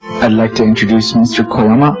I'd like to introduce Mr.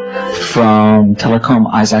 Koyama from Telecom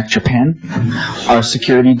Isaac Japan. Our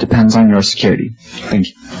security depends on your security. Thank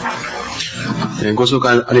you. ご紹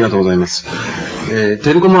介ありがとうございます。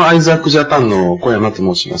テレコムアイザックジャパンの小山と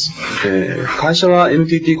申します。会社は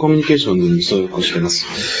NTT コミュニケーションズに所属しています。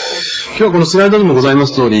今日はこのスライドにもございま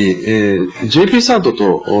す通り、JP サート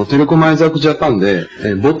とテレコムアイザックジャパンで、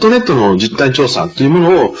ボットネットの実態調査というも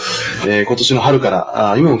のを、今年の春か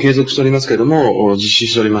ら今も継続しておりますけれども、実施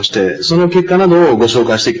しておりまして、その結果などをご紹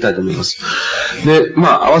介していきたいと思います。で、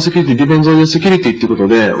アワーセキュリティ、ディペンドオンセキュリティということ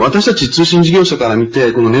で、私たち通信事業者から見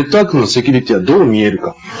て、このネットワークのセキュリティはどう見える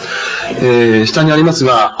か。下にあります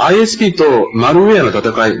が、ISP とマルウェアの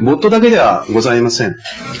戦い、ボットだけではございません。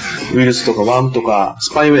ウイルスとかワームとか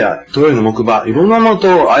スパイウェア、トヨイの木馬、いろんなものと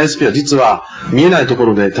ISP は実は見えないとこ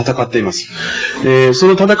ろで戦っています。そ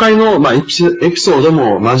の戦いの、エピソード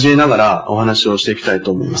も交えながらお話をしていきたい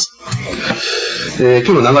と思います。今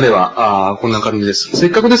日の流れはこんな感じです。せっ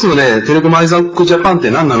かくですので、テレコムアイザックジャパンっ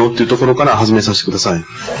て何なのっていうところから始めさせてください。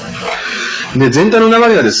で、全体の流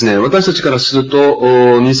れはですね、私たちからすると、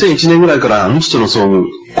2001年ぐらいから未知との遭遇、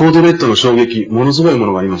コードレッドの衝撃、ものすごいも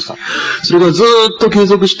のがありました。それがずーっと継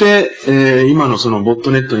続して、今のそのボッ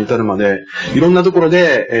トネットに至るまで、いろんなところ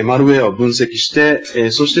で、マルウェアを分析し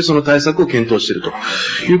て、そしてその対策を検討していると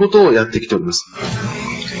いうことをやってきております。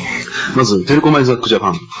まず、テレコムアイザックジャパ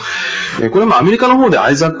ン。これもアメリカの方で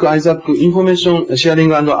アイザック、インフォメーションシェアリン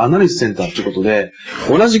グ&アナリシスセンターということで、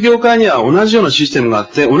同じ業界には同じようなシステムがあ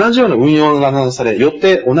って、同じような運用がなされ、よっ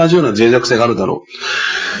て同じような脆弱性があるだろ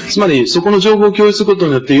う。つまり、そこの情報を共有すること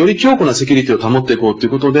によって、より強固なセキュリティを保っていこうという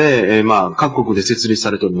ことで、各国で設立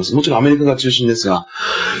されております。もちろんアメリカが中心ですが、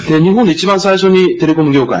で、日本で一番最初にテレコ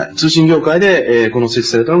ム業界、通信業界で、この設置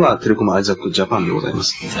されたのがテレコムアイザックジャパンでございま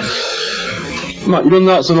す。いろん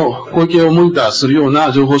な、攻撃をモニターするよう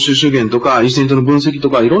な情報収集源とか、インシデントの分析と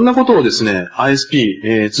か、いろんなことをですね、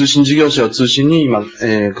ISP、通信事業者を中心に今、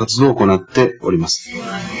活動を行っております。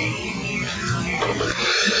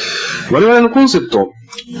我々のコンセプト、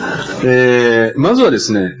まずはで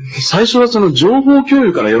すね、最初はその情報共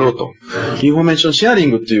有からやろうと、インフォメーションシェアリン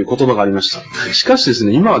グっていう言葉がありました。しかしです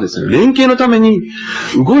ね、今はですね、連携のために、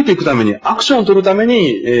動いていくために、アクションを取るため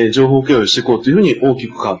に、情報共有していこうというふうに大き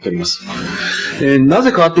く変わっております。なぜ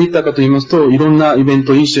変わっていったかと言いますと、いろんなイベン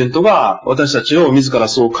ト、インシデントが私たちを自ら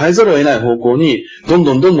そう変えざるを得ない方向に、どん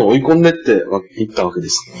どん追い込んでっていったわけで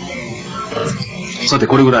す。さて、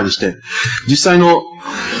これぐらいにして、実際の、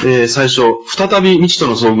最初、再び未知と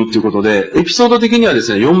の遭遇ということで、エピソード的にはで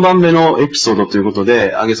すね、4番目のエピソードということ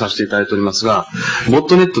で挙げさせていただいておりますが、ボッ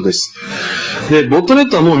トネットです。で、ボットネッ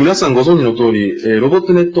トはもう皆さんご存知の通り、ロボッ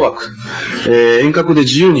トネットワーク、遠隔で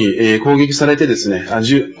自由に、攻撃されてですね、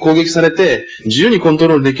攻撃されて自由にコント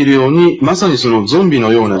ロールできるように、まさにそのゾンビ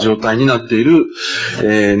のような状態になっている、ネ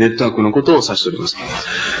ットワークのことを指しております。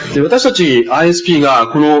で、私たち ISP が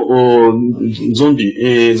このゾン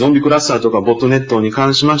ビクラスターとかボットネットに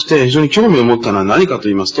関しまして非常に興味を持ったのは何かと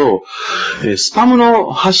言いますと、スパム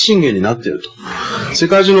の発信源になっていると。世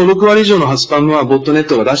界中の6割以上のスパムはボットネッ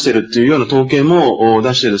トが出しているっていうような統計も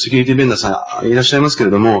出しているセキュリティベンダーさんいらっしゃいますけれ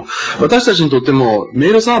ども、私たちにとってもメ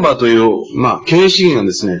ールサーバーという、経営資源が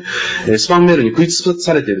ですね、スパムメールに食いつ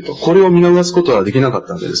されていると。これを見逃すことはできなかっ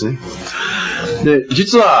たわけですね。で、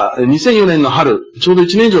実は2004年の春、ちょうど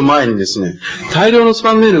1年以上前にですね、大量のス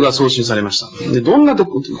パムメールが送信されました。で、どんなと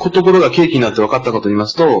ころが契機になって分かったかと言いま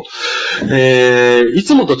すと、い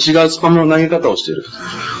つもと違うスパムの投げ方をしている。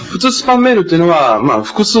普通スパムメールっていうのは、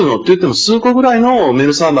複数のって言っても数個ぐらいのメー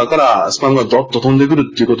ルサーバーからスパムがドッと飛んでくる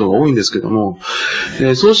っていうことが多いんですけども、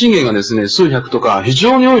送信源がですね、数百とか非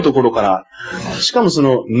常に多いところから、しかも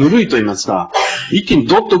ぬるいと言いますか、一気に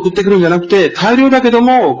ドッと送ってくるんじゃなくて、大量だけど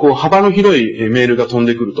も、幅の広いメールが飛ん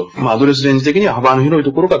でくると。アドレスレンジ的には幅の広い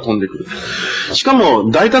ところから飛んでくる。しかも、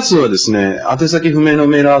大多数はですね、宛先不明の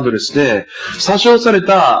メールアドレスで、詐称され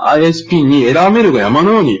た ISP にエラーメールが山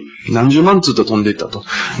のように何十万通と飛んでいったと。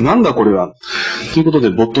なんだこれは。ということで、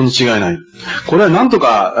ボットに違いない。これはなんと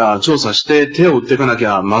か調査して手を打っていかなき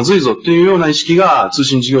ゃまずいぞっていうような意識が通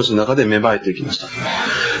信事業者の中で芽生えていきました。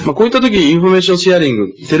こういった時、インフォメーションシェアリン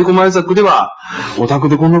グ、テレコムアイザックでは、お宅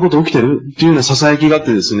でこんなこと起きてるっていうような囁きがあっ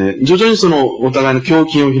てですね、徐々にお互いの胸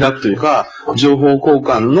襟を開くというか、情報交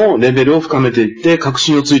換のレベルを深めていって、確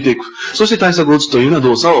信をついていく。そして対策を打つというような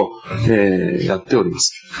動作を、やっておりま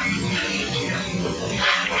す。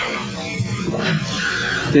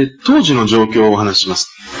で、当時の状況をお話しします。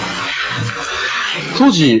当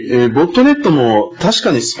時、ボットネットも確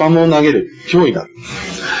かにスパムを投げる脅威だ。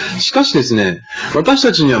しかしですね、私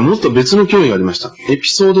たちにはもっと別の脅威がありました。エピ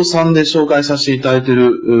ソード3で紹介させていただいてい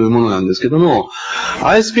るものなんですけども、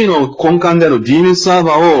ISP の根幹である DNS サー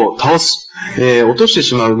バーを倒す、落として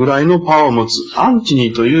しまうぐらいのパワーを持つアンチ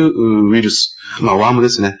ニーというウイルス、ワームで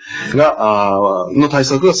すね、の対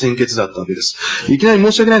策が先決だったわけです。いきなり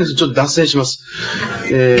申し訳ないんですけど、ちょっと脱線します。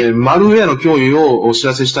マルウェアの脅威をお知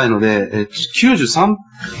らせしたいので、93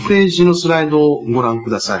ページのスライドをご覧く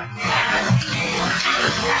ださ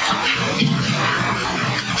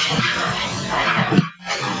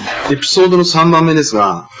い。エピソードの3番目です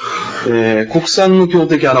が、国産の強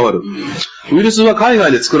敵現る。ウイルスは海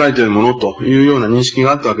外で作られているものというような認識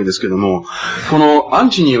があったわけですけども、このアン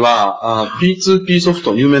チニーは P2P ソフ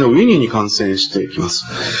ト、有名なウィニーに感染していきます。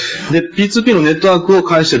で、P2P のネットワークを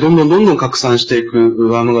介してどんどん拡散していく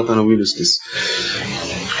ワーム型のウイルスです。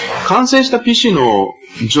感染した PC の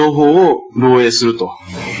情報を漏洩すると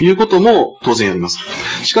いうことも当然あります。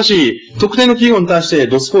しかし、特定の企業に対して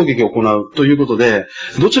DOS 攻撃を行うということで、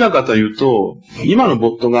どちらかというと、今のボ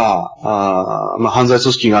ットが、犯罪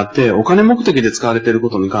組織があって、お金目的で使われているこ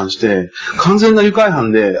とに関して、完全な愉快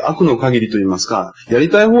犯で悪の限りといいますか、やり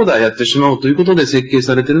たい放題やってしまおうということで設計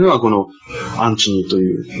されているのがこのアンチニーと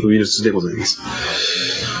いうウイルスでございます。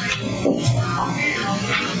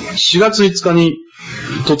4月5日に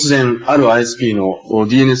突然、ある ISP の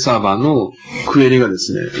DNS サーバーのクエリがで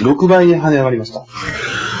すね、6倍に跳ね上がりました。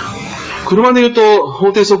車で言うと、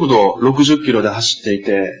法定速度60キロで走ってい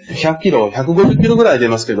て、100キロ、150キロぐらい出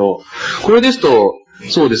ますけど、これですと、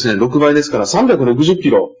そうですね、6倍ですから360キ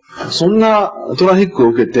ロ。そんなトラフィックを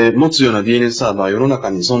受けて持つような DNS サーバーは世の中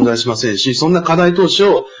に存在しませんし、そんな課題投資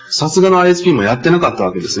をさすがの ISP もやってなかった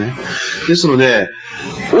わけですね。ですので、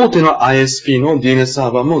大手の ISP の DNS サ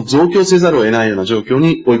ーバーも増強せざるを得ないような状況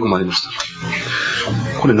に追い込まれました。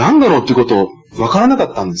これ何だろうっていうことを分からなか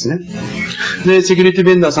ったんですね。で、セキュリティ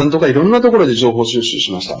ベンダーさんとかいろんなところで情報収集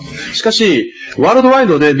しました。しかし、ワールドワイ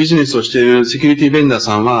ドでビジネスをしているセキュリティベンダー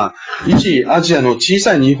さんは、一アジアの小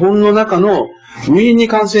さい日本の中のウィーンに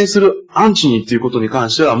感染するアンチニーということに関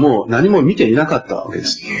してはもう何も見ていなかったわけで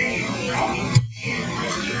す。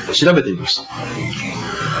調べてみました。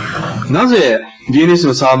なぜ DNS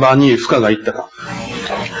のサーバーに負荷がいったか。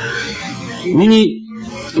ウィーン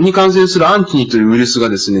に感染するアンチニーというウイルスが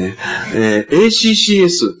ですね、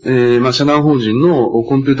ACCS、社団法人の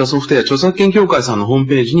コンピュータソフトウェア著作権協会さんのホーム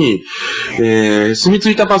ページに、住み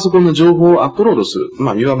着いたパソコンの情報をアップロードする。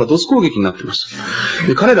いわばDOS攻撃になっていました。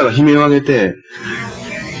で、彼らが悲鳴を上げて、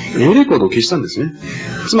A レコードを消したんですね。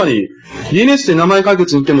つまり、DNS で名前解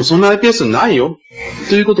決に行ってもそんな IPS ないよ。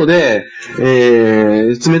ということで、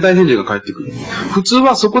冷たい返事が返ってくる。普通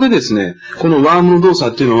はそこでですね、このワームの動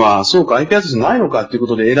作っていうのは、そうか IP アドレスないのかっていうこ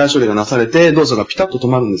とでエラー処理がなされて動作がピタッと止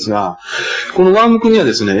まるんですが、このワーム君には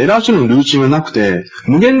ですね、エラー処理のルーチンはなくて、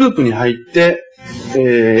無限ループに入って、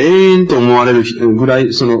永遠と思われるぐらい、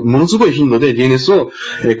ものすごい頻度で DNS を、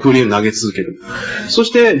クエリを投げ続ける。そし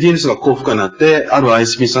て DNS が高負荷になって、ある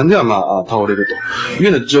ISP さんでは倒れるとい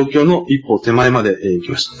うような状況の一歩手前まで行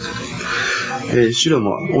きました。資料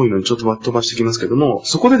も多いのにちょっと飛ばしてきますけども、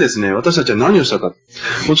そこでですね、私たちは何をしたか。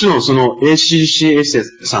もちろんその ACCS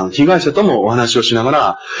さん、被害者ともお話をしなが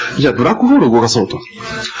ら、じゃあブラックホールを動かそうと。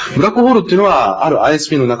ブラックホールっていうのは、ある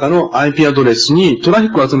ISP の中の IP アドレスにトラフィ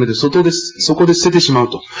ックを集めてそこで捨ててしまう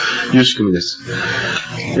という仕組みです。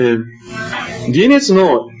DNS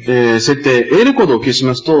の、設定、A レコードを消し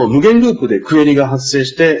ますと、無限ループでクエリが発生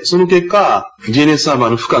して、その結果、DNS サーバー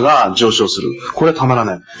の負荷が上昇する。これはたまら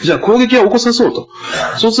ない。じゃあ攻撃を起こさそうと。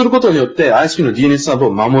そうすることによって、ISP の DNS サーバー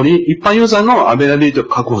を守り、一般ユーザーのアベラビリティを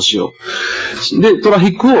確保しよう。で、トラフ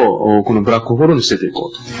ィックをこのブラックホールに捨ててい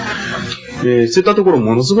こうと。そういったところ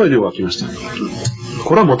ものすごい量が来ました。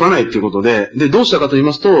これは持たないということで、どうしたかと言い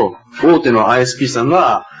ますと、大手の ISP さん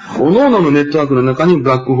が、各々のネットワークの中にブ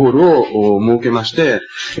ラックホールを設けまして、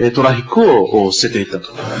トラフィックを捨てていったと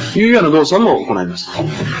いうような動作も行います。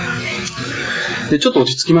で、ちょっと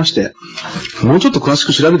落ち着きまして、もうちょっと詳し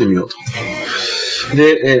く調べてみようと。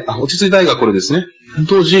で、落ち着いた絵がこれですね。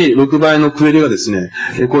当時、6倍のクエリがですね、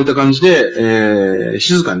こういった感じで、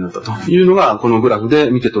静かになったというのが、このグラフで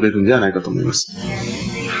見て取れるんではないかと思います。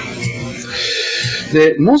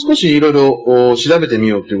で、もう少しいろいろ調べてみ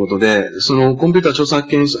ようということで、そのコンピュータ著作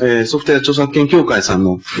権、ソフトウェア著作権協会さん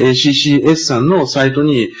の ACCS さんのサイト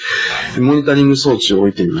にモニタリング装置を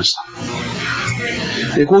置いてみました。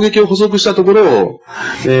で、攻撃を補足したところ、こ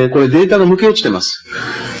れデータが抜け落ちてます。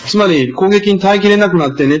つまり攻撃に耐えきれなくな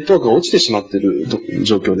ってネットワークが落ちてしまっている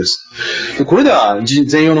状況です。でこれでは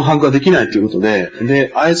全容の把握ができないということで、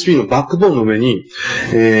ISP のバックボーンの上に、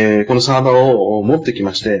このサーバーを持ってき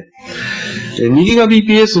まして、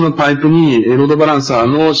2GBps のパイプにロードバランサー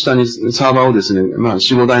の下にサーバーをですね、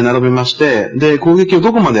4、5台並べまして、で、攻撃を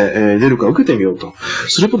どこまで出るか受けてみようと。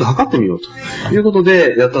スループット測ってみようということ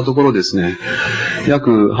でやったところですね、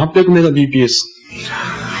約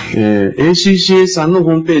 800Mbps。ACCA さんのホ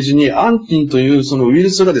ームページにアンティンというそのウイル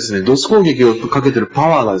スがですね、DOS 攻撃をかけているパ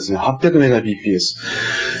ワーがですね、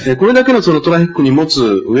800Mbps。これだけのそのトラフィックに持つ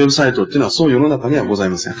ウェブサイトっていうのはそう世の中にはござい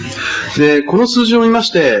ません。で、この数字を見ま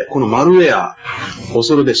して、このマルウェア、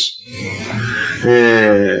恐るべし。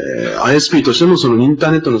ISP としてもそのインタ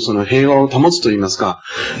ーネットのその平和を保つといいますか、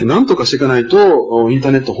なんとかしていかないとインタ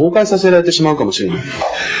ーネットを崩壊させられてしまうかもしれない。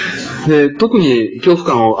で、特に恐怖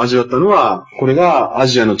感を味わったのは、これがア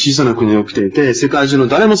ジアの小さな国に起きていて、世界中の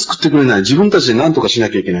誰も救ってくれない、自分たちで何とかしな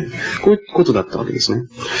きゃいけない。こういうことだったわけですね。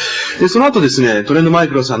で、その後ですね、トレンドマイ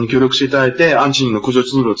クロさんに協力していただいて、アンチンの駆除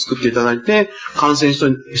ツールを作っていただいて、感染し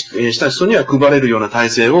た人には配れるような体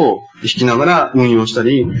制を引きながら運用した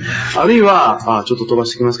り、あるいは、ちょっと飛ば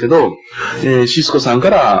してきますけど、シスコさんか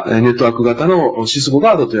らネットワーク型のシスコ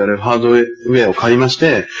ガードと言われるハードウェアを買いまし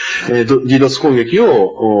て、DDoS 攻撃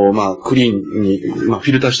を、クリーンに、フ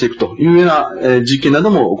ィルターしていくというような、実験など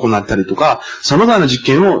も行ったりとか、様々な実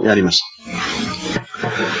験をやりました。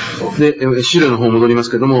で、資料の方戻ります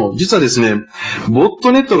けども、実はですね、ボッ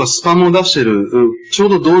トネットがスパムを出している、ちょう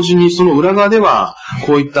ど同時にその裏側では、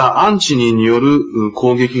こういったアンチによる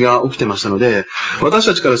攻撃が起きてましたので、私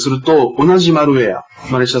たちからすると、同じマルウェア、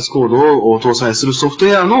マリシャスコードを搭載するソフトウ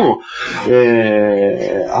ェアの、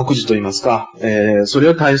悪事といいますか、それ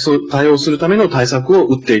を対応するための対策を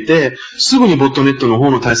打っていて、すぐにボットネットの方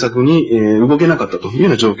の対策に、動けなかったというよ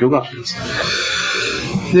うな状況があります。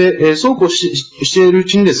で、そうこうしているう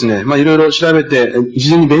ちにですね、いろいろ調べて、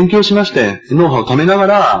事前に勉強しまして、ノウハウを貯めなが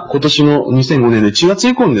ら、今年の2005年の1月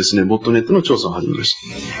以降にですね、ボットネットの調査を始めまし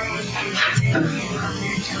た。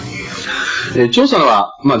調査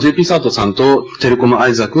は、JP サートさんとテレコムア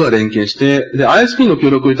イザックが連携して、で、ISP の協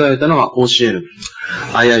力をいただいたのは OCL、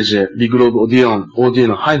IIJ、ビッグローブ、オディオン、ODA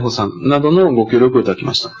のハイホさんなどのご協力をいただき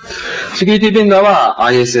ました。セキュリティベンダーは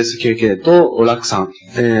ISSKK とラクさん、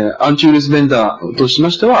アンチウイルスベンダーとし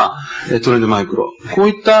ましてはトレンドマイクロ。こう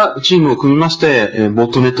いったチームを組みまして、ボ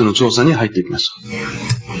ットネットの調査に入っていきました。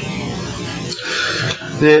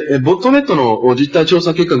で、ボットネットの実態調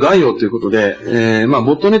査結果概要ということで、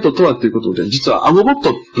ボットネットとはということで、実はアゴボッ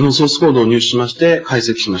トのソースコードを入手しまして解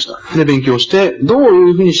析しました。で、勉強して、どう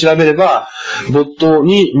いうふうに調べれば、ボット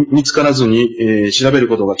に見つからずに、調べる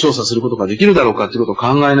ことが、調査することができるだろうかということを考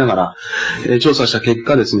えながら、調査した結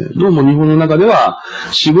果ですね、どうも日本の中では、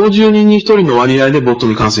4、50人に1人の割合でボット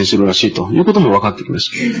に感染しているらしいということも分かってきま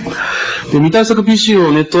した。で、未対策 PC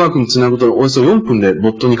をネットワークにつなぐと、およそ4分でボ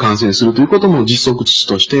ットに感染するということも実測値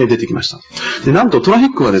として出てきました。で、なんとトラフィ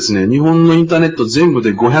ックはですね、日本のインターネット全部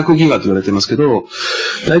で500ギガと言われてますけど、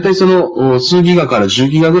大体その数ギガから10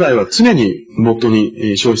ギガぐらいは常にボット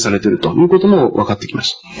に消費されているということも分かってきま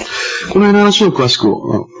した。このような話を詳しく、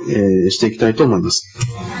していきたいと思います。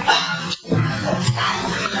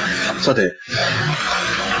さて、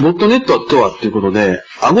ボットネットとはということで、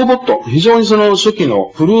アゴボット、非常にその初期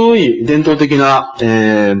の古い伝統的な、ボ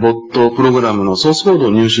ットプログラムのソースコードを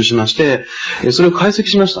入手しまして、それを解析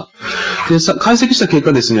しました。で、解析した結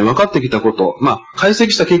果ですね、分かってきたこと、解析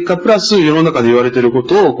した結果プラス世の中で言われているこ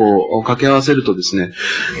とをこう掛け合わせるとですね、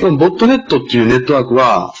ボットネットっていうネットワーク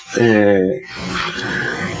は、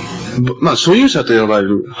所有者と呼ばれ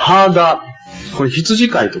るハーダー、これ羊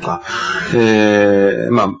飼いとか、そう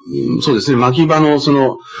ですね、牧場のそ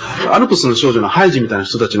の、アルプスの少女のハイジみたいな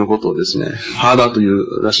人たちのことをですね、ハーダーとい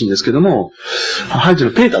うらしいんですけども、ハイジ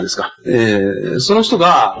のペーターですか。その人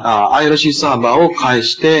がIRC サーバーを介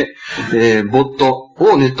して、ボット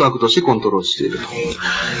をネットワークとしてコントロールしていると。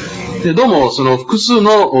で、どうもその複数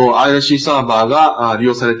の IRC サーバーが利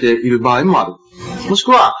用されている場合もある。もし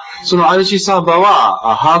くは、その IRC サーバー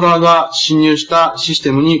は、ハーバーが侵入したシス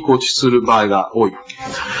テムに構築する場合が多い。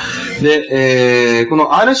で、こ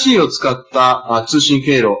の IRC を使った通信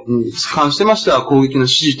経路に関してましては、攻撃の指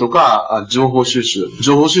示とか、情報収集。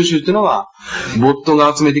情報収集っていうのは、ボット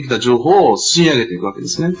が集めてきた情報を吸い上げていくわけで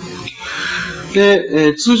すね。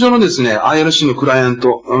で、通常のですね、IRC のクライアン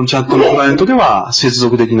ト、チャットのクライアントでは接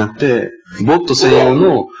続できなくて、ボット専用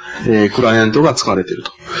の、クライアントが使われている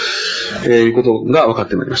と。いうことが分かっ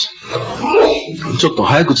てまいりました。ちょっと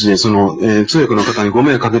早口でその、通訳の方にご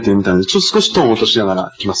迷惑かけてるみたいなので、ちょっと少しトーンを落としなが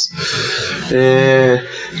らいきます。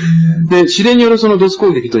で、指令によるその DOS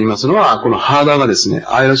攻撃といいますのは、このハーダーがですね、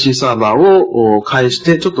IRC サーバーを介し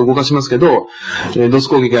て、ちょっと動かしますけど、DOS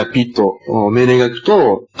攻撃がピッと命令が行く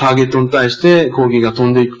と、ターゲットに対して攻撃が飛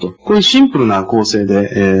んでいくと。こういうシンプルな構成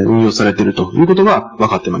で、運用されているということが分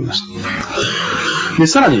かってまいりました。で、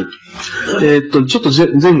さらに、ちょっと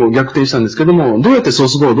前後逆転したんですけども、どうやってソー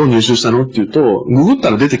スコードを入手したのっていうと、ググった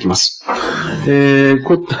ら出てきます。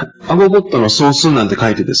アゴボットのソースなんて書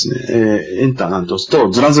いてですね、エンターなんて押すと、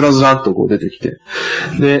ずらずらずらっとこう出てきて、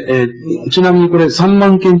で、ちなみにこれ3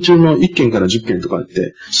万件中の1件から10件とか言っ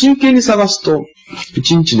て、真剣に探すと、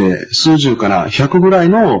1日で数十から100ぐらい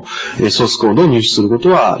のソースコードを入手すること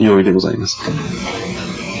は容易でございます。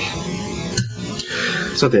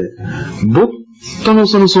さて、ボットの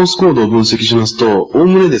そのソースコードを分析しますと、おお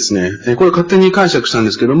むねですね、これ勝手に解釈したん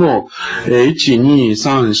ですけども、1、2、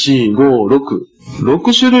3、4、5、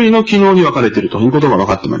6種類の機能に分かれているということが分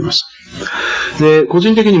かってまいりました。で、個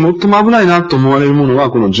人的に最も危ないなと思われるものは、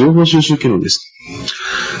この情報収集機能です。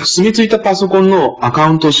住み着いたパソコンのアカ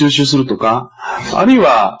ウントを収集するとか、あるい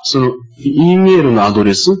は、その、E メールのアド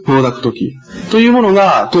レス、プロダクトキーというもの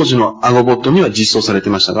が当時のアゴボットには実装されて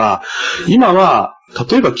ましたが、今は、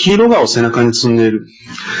例えばキーロガーを背中に積んでいる。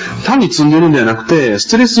単に積んでいるんではなくて、ス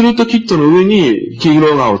トレスルートキットの上にキー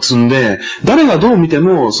ロガーを積んで、誰がどう見て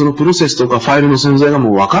もそのプロセスとかファイルの存在が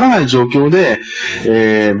もうわからない状況で、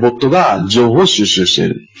ボットが情報を収集してい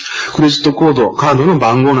る。クレジットコード、カードの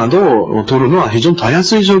番号などを取るのは非常にたや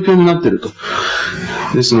すい状況になっていると。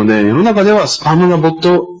ですので、世の中ではスパムがボ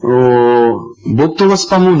ットがス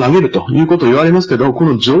パムを投げるということを言われますけど、こ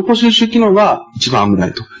の情報収集機能が一番危な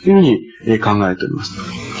いというふうに考えております。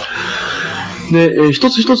で、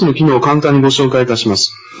一つ一つの機能を簡単にご紹介いたしま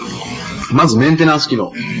す。まずメンテナンス機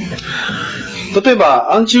能。例え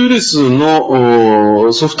ば、アンチウイルス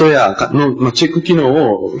のソフトウェアのチェック機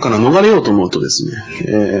能から逃れようと思うとですね、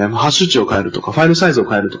ハッシュ値を変えるとか、ファイルサイズを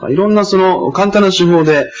変えるとか、いろんなその簡単な手法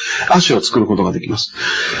でアシュを作ることができます。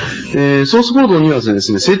ソースコードにはで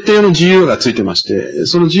すね、設定用の GUI がついてまして、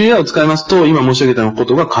その GUI を使いますと、今申し上げたようなこ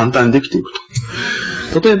とが簡単にできていく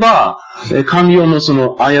と。例えば、管理用のそ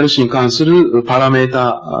の IRC に関するパラメー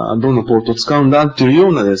タ、どのポートを使うんだっていうよ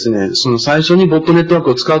うなですね、その最初にボットネットワー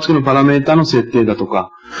クを使う時のパラメータの設定だと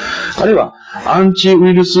か、あるいはアンチウ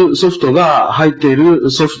イルスソフトが入っている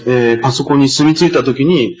パソコンに住み着いた時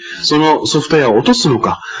に、そのソフトウェアを落とすの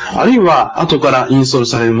か、あるいは後からインストール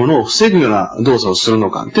されるものを防ぐような動作をする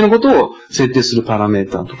のかっていうことを設定するパラメ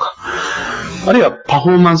ータとか、あるいはパフ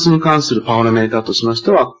ォーマンスに関するパラメータとしまし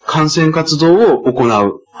ては、感染活動を行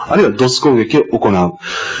う。あるいは DOS 攻撃を行う。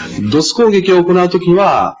DOS 攻撃を行うとき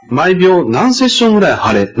は、毎秒何セッションぐらい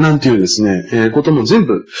貼れ、なんていうですね、ことも全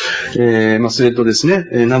部、スレッドです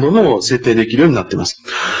ね、などの設定できるようになっています。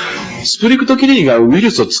スプリクトキリがウイ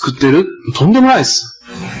ルスを作っている？とんでもないです。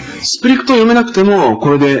スプリクトを読めなくても、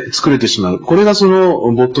これで作れてしまう。これがその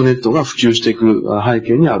ボットネットが普及していく背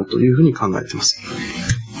景にあるというふうに考えています。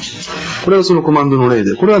これはそのコマンドの例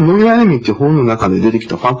で、これはノイアエミっていう本の中で出てき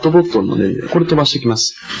たファットボットの例で、これ飛ばしていきま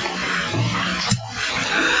す。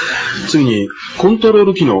次に、コントロー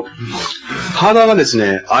ル機能。ハーダーがです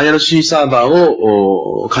ね、IRC サーバー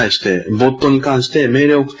を介して、ボットに関して命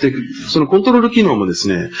令を送っていく。そのコントロール機能もです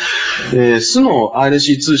ね、素の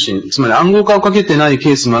IRC 通信、つまり暗号化をかけてない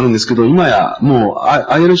ケースもあるんですけど、今やもう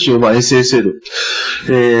IRC は SSL、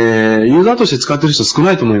ユーザーとして使っている人少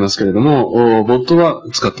ないと思いますけれども、ボットは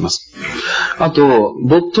使っています。あと、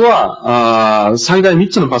ボットは最大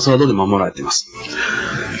3つのパスワードで守られています。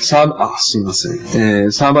すいませ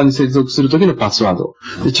ん。サーバーに接続するときのパスワード、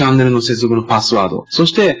チャンネルの接続のパスワード、そ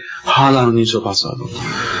してハーダーの認証パスワード。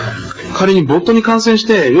仮にボットに感染し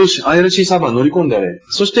て、よし、IRC サーバー乗り込んでやれ。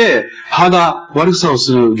そして、ハーダー、悪さを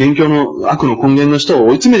する元凶の悪の根源の人を追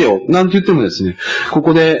い詰めるよ。なんて言ってもですね、こ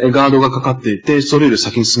こでガードがかかっていて、それより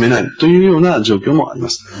先に進めないというような状況もありま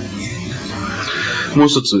す。もう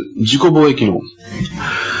一つ、自己防衛機能。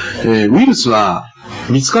ウイルスは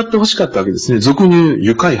見つかってほしかったわけですね。俗に言う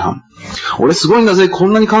愉快犯。俺すごいんだぜ、こ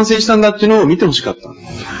んなに感染したんだっていうのを見てほしかった。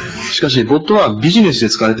しかし、ボットはビジネスで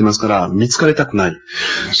使われてますから、見つかりたくない。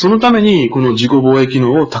そのために、この自己防衛機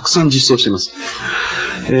能をたくさん実装しています。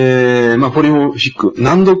ポリモフィック、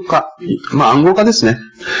難読化、暗号化ですね。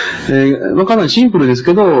かなりシンプルです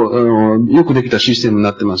けど、よくできたシステムに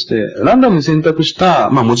なってまして、ランダムに選択した、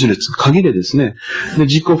文字列、鍵でですね、で、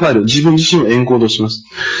実行ファイル、自分自身をエンコードします。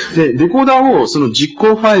で、デコーダーをその実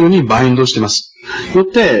行ファイルにバインドしてます。よっ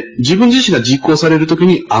て、自分自身が実行されるとき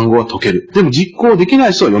に暗号は解ける。でも実行できな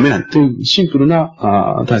い人は読めないというシンプルな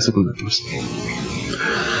対策になっています。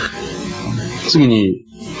次に、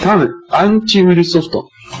アンチウイルスソフト。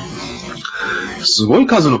すごい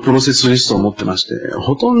数のプロセスリストを持ってまして、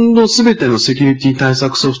ほとんど全てのセキュリティ対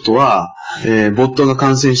策ソフトは、ボットが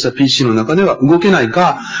感染した PC の中では動けない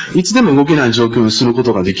か、いつでも動けない状況にするこ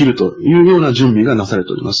とができるというような準備がなされ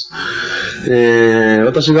ております。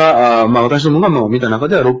私どもが見た中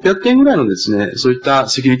では600件ぐらいのですね、そういった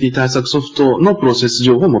セキュリティ対策ソフトのプロセス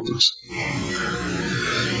情報を持っています。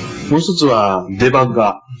もう一つはデバッ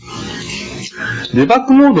ガー。デバッ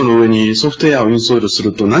グモードの上にソフトウェアをインストールす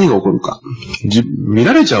ると何が起こるか。見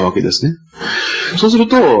られちゃうわけですね。そうする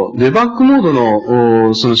と、デバッグモード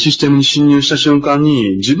のそのシステムに侵入した瞬間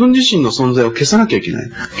に自分自身の存在を消さなきゃいけない。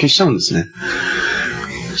消しちゃうんですね。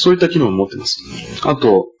そういった機能を持っています。あ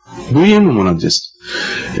と、VM も同じです。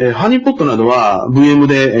ハニーポットなどは VM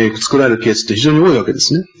で作られるケースって非常に多いわけで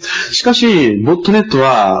すね。しかし、ボットネット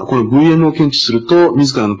はこの VM を検知すると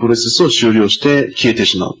自らのプロセスを終了して消えて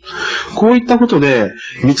しまう。こういったことで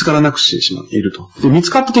見つからなくしてしまっていると。で、見つ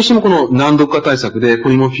かったとしてもこの難読化対策でポ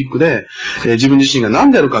リモフィックで、自分自身が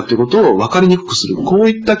何であるかということを分かりにくくする。こう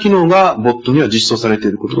いった機能がボットには実装されて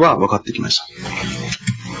いることが分かってきました。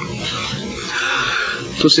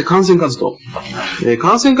そして感染活動。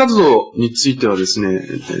感染活動についてはですね、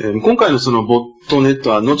今回のそのボットネッ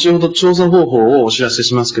トは後ほど調査方法をお知らせ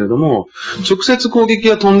しますけれども、直接攻撃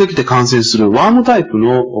が飛んできて感染するワームタイプ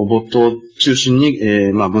のボットを中心に、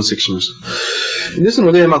分析しました。です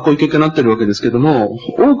ので、こういう結果になっているわけですけれども、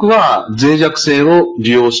多くは脆弱性を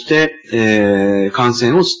利用して、感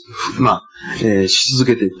染を、し続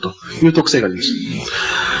けていくという特性があります。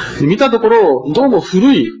見たところ、どうも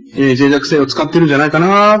古い脆弱性を使っているんじゃないか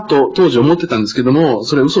なと当時思ってたんですけども、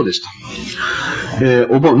それは嘘でした。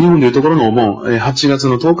お盆、日本でいうところのお盆、8月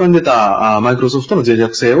の10日に出たマイクロソフトの脆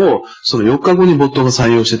弱性をその4日後にボットが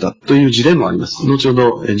採用してたという事例もあります。後ほ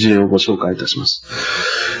ど事例をご紹介いたします。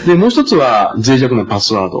で、もう一つは脆弱なパ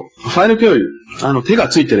スワード。ファイル共有。手が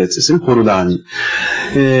ついてるやつですね、フォルダーに。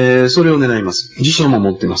それを狙います。辞書も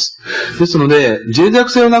持っています。ですので、脆弱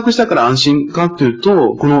性をなくしたから安心かという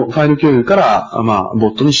と、このファイル共有から、ボ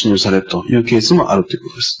ットに侵入されるというケースもあるというこ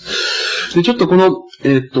とです。で、ちょっとこの、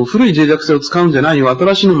古い脆弱性を使うんじゃないよ、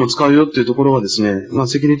新しいのも使うよっていうところはですね、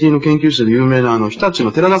セキュリティの研究者で有名な日立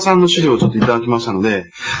の寺田さんの資料をちょっといただきましたので、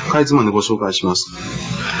かいつまんでご紹介します。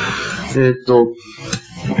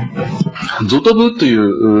ゾトブとい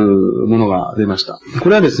うものが出ました。こ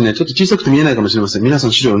れはですね、ちょっと小さくて見えないかもしれません。皆さ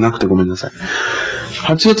ん資料なくてごめんなさい。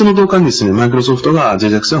8月の10日にですね、マイクロソフトが脆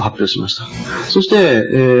弱性を発表しました。そし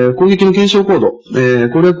て、攻撃の検証コード、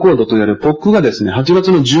攻略コードといわれる POC がですね、8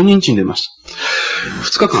月の12日に出ました。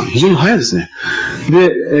2日間、非常に早いですね。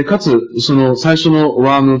で、かつ、その最初の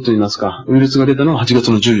ワームといいますか、ウイルスが出たのは8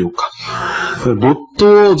月の14日。ボッ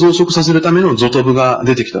トを増殖させるためのゾトブが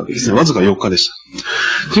出てきたわけですね。わずか4日でした。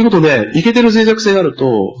ということで、イケてる脆弱性がある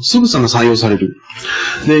と、すぐさま採用される。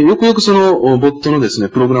で、よくよくそのボットのですね、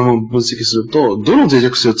プログラムを分析すると、どの脆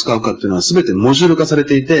弱性を使うかっていうのは全てモジュール化され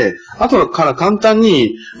ていて、後から簡単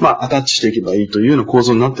に、アタッチしていけばいいというような構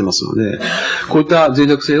造になってますので、こういった脆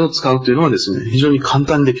弱性を使うというのはですね、非常に簡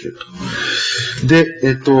単にできていると。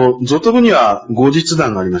で、ゾトブには後日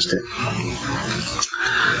談がありまして、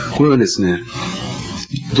これはですね、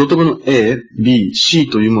ゾトブの A、B、C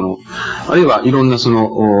というもの、あるいはいろんなそ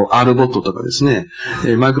の R ボットとかですね、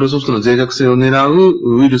マイクロソフトの脆弱性を狙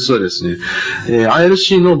うウイルスはですね、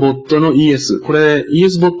IRC のボットの ES、これ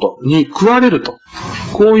ES ボットに食われると、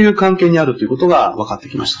こういう関係にあるということが分かって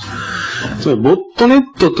きました。つまりボットネッ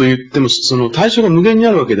トと言ってもその対象が無限に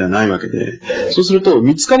あるわけではないわけで、そうすると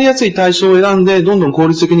見つかりやすい対象を選んでどんどん効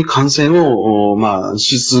率的に感染を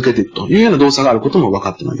し続けていくというような動作があることも分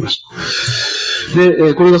かってまいりました。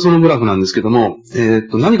で、これがそのグラフなんですけども、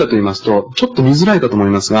何かと言いますと、ちょっと見づらいかと思い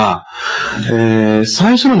ますが、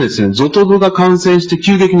最初のですね、ゾトブが感染して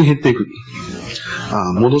急激に減っていく。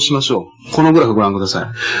戻しましょう。このグラフご覧くだ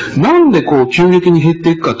さい。なんでこう急激に減っ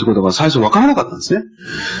ていくかってことが最初分からなかったんですね。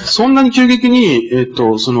そんなに急激に、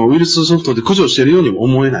そのウイルスソフトで駆除しているようにも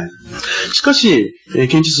思えない。しかし、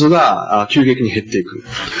検知数が急激に減っていく。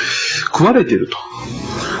食われていると。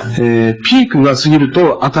ピークが過ぎる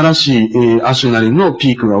と新しい、亜種なりの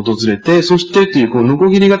ピークが訪れて、そしてというこうノコ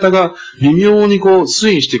ギリ型が微妙にこう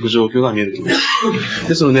推移していく状況が見えると思います。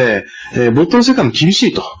ですので、ボットの世界も厳し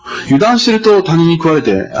いと。油断していると他人に食われ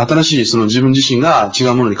て、新しいその自分自身が違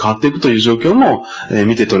うものに変わっていくという状況も、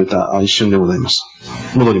見て取れた一瞬でございまし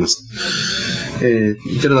た。戻ります。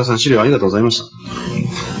寺田さん資料ありがとうございました。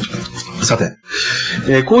さ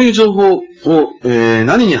て、こういう情報を、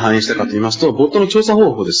何に反映したかと言いますと、ボットの調査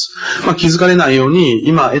方法です。気づかれないように、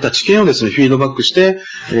今得た知見をですね、フィードバックして、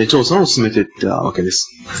調査を進めていったわけです。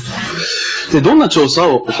で、どんな調査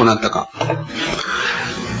を行ったか。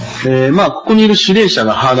ここにいる指令者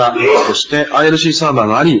がハーダーとして、IRC サーバー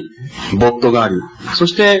があり、ボットがあり、そ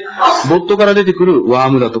して、ボットから出てくるワ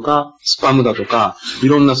ームだとか、スパムだとか、い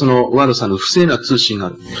ろんなその悪さの不正な通信があ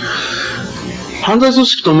る。犯罪組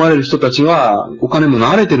織と思われる人たちはお金も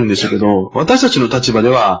流れてるんでしょうけど、私たちの立場で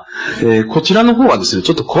は、こちらの方はですね、ち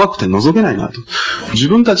ょっと怖くて覗けないなと。自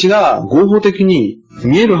分たちが合法的に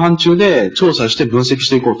見える範疇で調査して分析し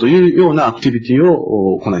ていこうというようなアクティビティ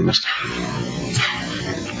を行いました。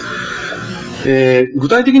具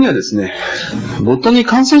体的にはですね、ボットに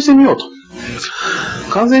感染してみようと。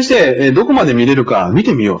感染して、どこまで見れるか見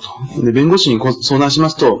てみようと。で、弁護士に相談しま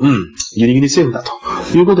すと、ギリギリセーフだ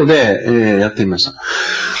ということで、やってみました。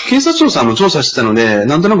警察庁さんも調査してたので、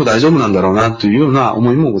なんとなく大丈夫なんだろうなというような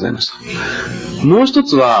思いもございました。もう一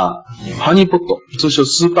つは、ハニーポット。通称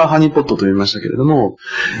スーパーハニーポットと言いましたけれども、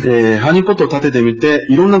ハニーポットを立ててみて、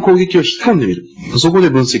いろんな攻撃を引き込んでみる。そこで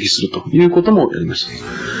分析するということもやりました。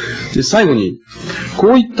で、最後に、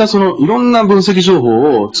こういったいろんな分析情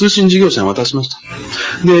報を通信事業者に渡しました。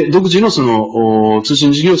で、独自の通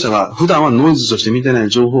信事業者が普段はノイズとして見てない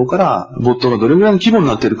情報から、ボットがどれぐらいの規模に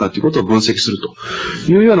なっているかということを分析すると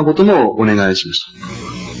いうようなこともお願いしまし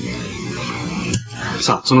た。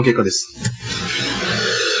さあ、その結果です。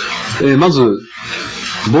まず、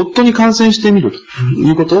ボットに感染してみると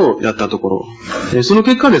いうことをやったところ、その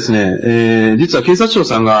結果ですね、実は警察庁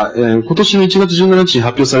さんが、今年の1月17日に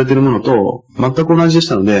発表されているものと全く同じでし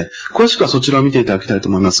たので、詳しくはそちらを見ていただきたいと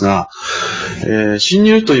思いますが、侵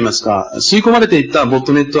入といいますか、吸い込まれていったボッ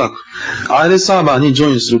トネットワーク、IRS サーバーにジ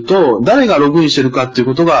ョインすると、誰がログインしているかという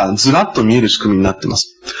ことがずらっと見える仕組みになっていま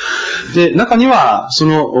す。で、中には、そ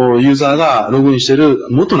のユーザーがログインしている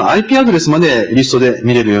元の IP アドレスまでリストで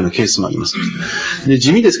見れるようなケースもあります。で、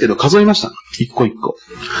地味ですけど数えました。一個一個。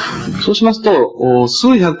そうしますと、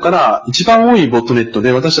数百から一番多いボットネット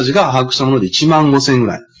で私たちが把握したもので15000ぐ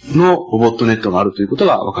らいのボットネットがあるということ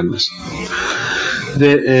が分かりました。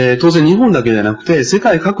で、当然日本だけではなくて、世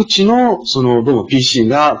界各地のどうも PC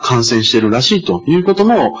が感染しているらしいということ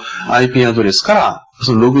も IP アドレスから、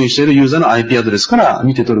ログインしているユーザーの IP アドレスから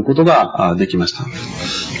見て取ることができました。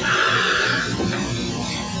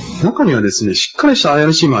中にはですね、しっかりした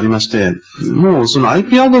IRC もありまして、もうその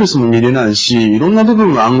IP アドレスも見れないし、いろんな部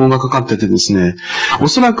分が暗号がかかっててですね、お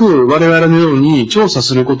そらく我々のように調査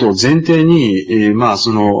することを前提に、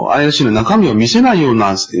その IRC の中身を見せないよう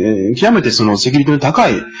な、極めてそのセキュリティの高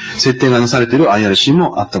い設定がなされている IRC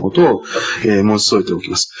もあったことを、申し添えてお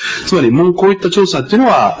きます。つまりもうこういった調査っていうの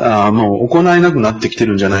は、もう行えなくなってきて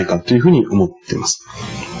るんじゃないかというふうに思っています。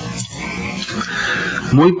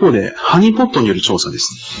もう一方で、ハニーポットによる調査です。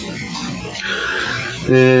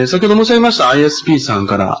先ほど申し上げました ISP さん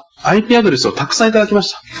から IP アドレスをたくさんいただきま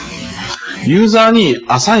した。ユーザーに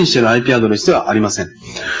アサインしている IP アドレスではありません。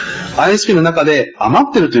ISP の中で余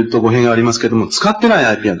っているというと語弊がありますけれども、使ってない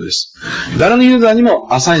IP アドレス。誰のユーザーに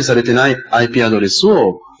もアサインされてない IP アドレス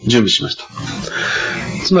を準備しました。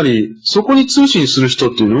つまり、そこに通信する人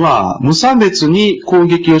っていうのは、無差別に攻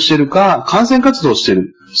撃をしているか、感染活動をしてい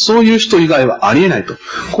る。そういう人以外はありえないと。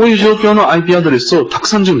こういう状況の IP アドレスをたく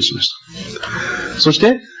さん準備しました。そし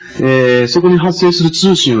て、そこに発生する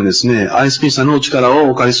通信をですね、ISP さんのお力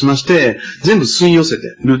をお借りしまして、全部吸い寄せて、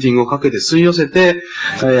ルーティングをかけて吸い寄せて、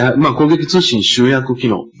攻撃通信集約機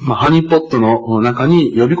能、ハニーポットの中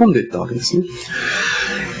に呼び込んでいったわけですね。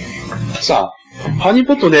さあ、ハニー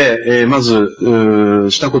ポットで、まず、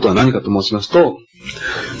したことは何かと申しますと、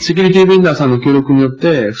セキュリティベンダーさんの協力によっ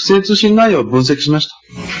て、不正通信内容を分析しまし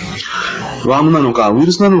た。ワームなのか、ウイ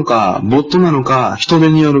ルスなのか、ボットなのか、人手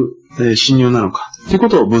による、侵入なのか、というこ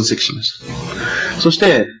とを分析しました。そし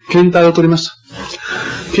て、検体を取りました。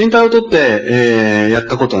検体を取って、やっ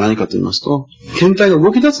たことは何かと言いますと、検体が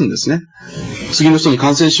動き出すんですね。次の人に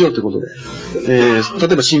感染しようということで。例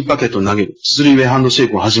えば新パケットを投げる。3ウェイハンドシェイ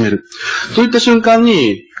クを始める。といった瞬間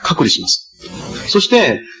に隔離します。そし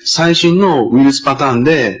て、最新のウイルスパターン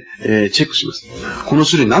で、チェックします。この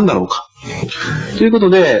種類何だろうか。というこ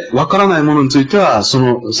とで、わからないものについては、そ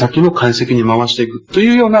の先の解析に回していくと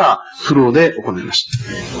いうようなフローで行いまし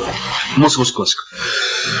た。もう少し詳しく。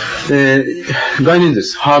概念で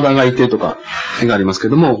す。ハーダーがいてとかがありますけ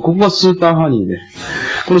ども、ここがスーパーハニーで、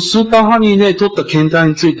このスーパーハニーで取った検体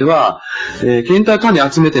については、検体を単に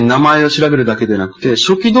集めて名前を調べるだけでなくて、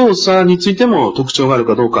初期動作についても特徴がある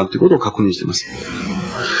かどうかということを確認しています。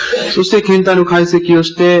そして検体の解析を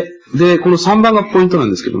して、で、この3番がポイントな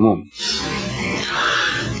んですけども、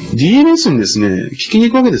DNS にですね、聞きに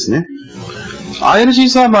行くわけですね。IRC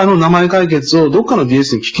サーバーの名前解決をどっかの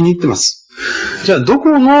DNS に聞きに行ってます。じゃあ、ど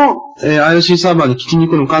この、IRC サーバーに聞きに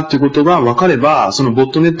行くのかっていうことが分かれば、そのボ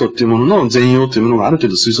ットネットっていうものの全容というものがある程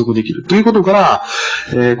度推測できる。ということから、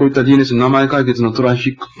こういった DNS の名前解決のトラフ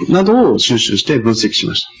ィックなどを収集して分析し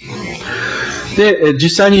ました。で、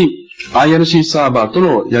実際に IRC サーバーと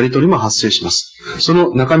のやり取りも発生します。そ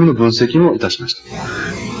の中身の分析もいたしまし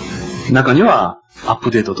た。中には、アッ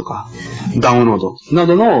プデートとか、ダウンロードな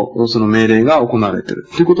どのその命令が行われている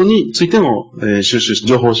ということについても、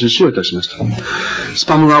情報収集をいたしました。ス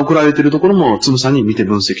パムが送られているところもつぶさに見て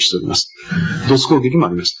分析しております。ドス攻撃もあ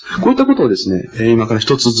りました。こういったことをですね、今から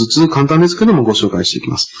一つずつ簡単ですけどもご紹介していき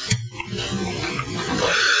ます。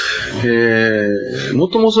最も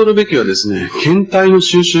恐るべきはですね、検体を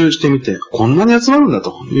収集してみて、こんなに集まるんだ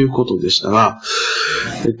ということでしたが、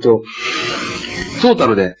トータ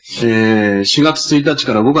ルで、4月1日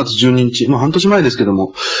から5月12日、半年前ですけど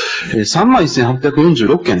も、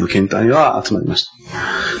31,846 件の検体が集まりました。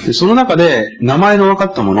でその中で、名前の分か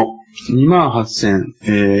ったもの、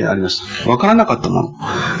28,000、ありました。分からなかったもの、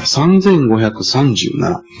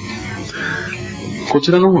3,537。こ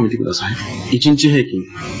ちらの方を見てください。1日平均。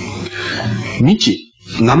未知、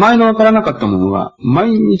名前の分からなかったものが、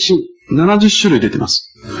毎日70種類出てます。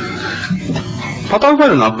パターンファイ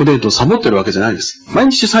ルのアップデートをサボってるわけじゃないです。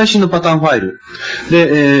毎日最新のパターンファイル。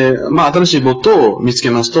で、新しいボットを見つけ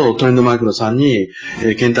ますと、トレンドマイクロさんに、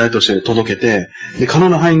検体として届けて、で、可能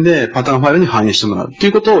な範囲でパターンファイルに反映してもらう。とい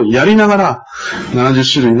うことをやりながら、70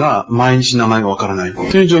種類が毎日名前がわからない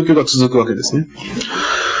という状況が続くわけですね。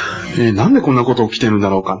なんでこんなこと起きてるんだ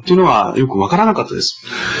ろうかっていうのはよくわからなかったです。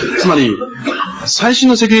つまり、最新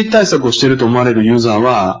のセキュリティ対策をしていると思われるユーザー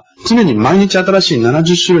は、常に毎日新しい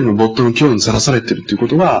70種類のボットの脅威にさらされているというこ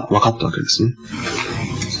とが分かったわけですね。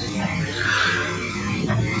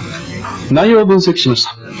内容を分析しまし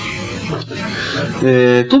た。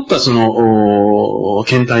取ったその、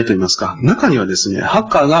検体といいますか、中にはですね、ハッ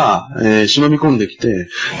カーが、忍び込んできて、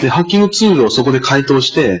で、ハッキングツールをそこで解凍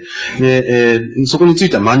して、で、そこについ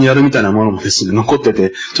たマニュアルみたいなものもですね、残って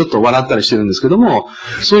て、ちょっと笑ったりしてるんですけども、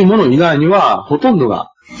そういうもの以外には、ほとんど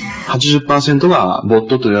が、80% がボッ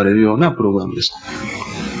トと言われるようなプログラムでした。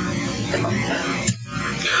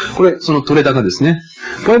これ、その取れ高ですね。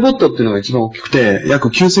ポイボットっていうのが一番大きくて、約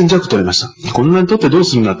9000弱取れました。こんなに取ってどう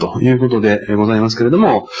するんだということでございますけれど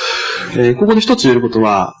も、ここで一つ言えること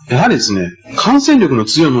は、やはりですね、感染力の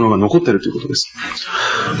強いものが残っているということです。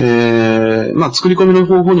作り込みの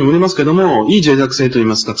方法にもよりますけども、いい脆弱性といい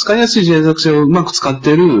ますか、使いやすい脆弱性をうまく使っ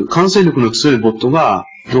ている感染力の強いボットが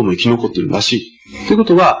どうも生き残っているらしい。というこ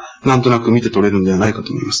とは、なんとなく見て取れるんではないか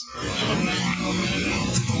と思います。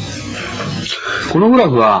このグラ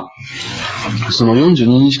フは、その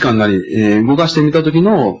42日間なり、動かしてみたとき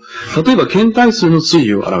の、例えば検体数の推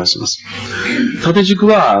移を表します。縦軸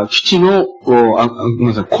は基地の、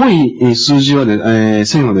濃い数字は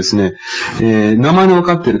線はですね、名前の分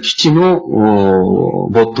かっている基地のボ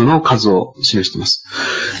ットの数を示しています。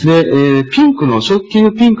で、ピンクの、ショッキン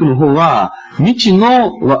グピンクの方は、未知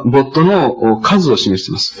のボットの数を示し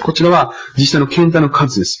ています。こちらは実際の検体の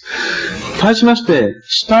数です。対しまして、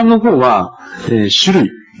下の方は、種類。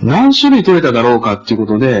何種類取れただろうかっていうこ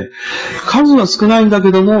とで、数は少ないんだ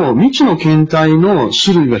けども、未知の検体の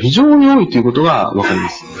種類が非常に多いということがわかりま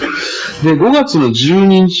す。で、5月の12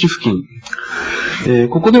日付近、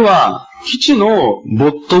ここでは、基地のボ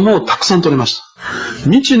ットもたくさん取れました。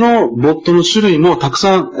未知のボットの種類もたく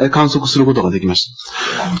さん観測することができまし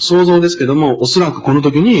た。想像ですけども、おそらくこの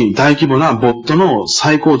時に大規模なボットの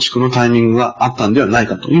再構築のタイミングがあったんではない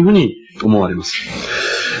かというふうに思われます。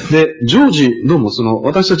で、常時、どうも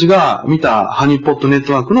私たちが見たハニーポットネッ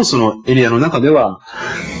トワークのそのエリアの中では、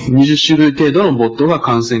20種類程度のボットが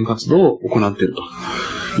感染活動を行っている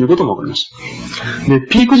ということもわかりました。で、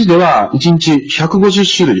ピーク時では1日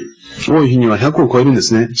150種類、多い日には100を超えるんで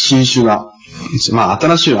すね、新種が。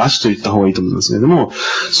新しい足と言った方がいいと思いますけれども、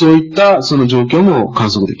そういったその状況も観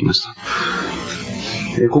測できました。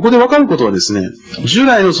ここで分かることはですね、従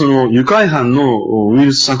来のその愉快犯のウイ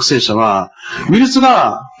ルス作成者は、ウイルス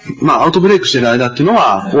が、アウトブレイクしている間っていうの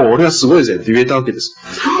は、俺はすごいぜって言えたわけです。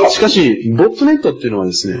しかし、ボットネットっていうのは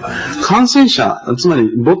ですね、感染者、つまり、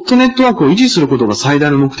ボットネットワークを維持することが最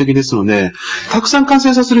大の目的ですので、たくさん感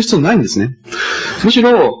染させる必要ないんですね。むし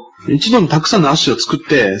ろ、一度にたくさんのアッシュを作っ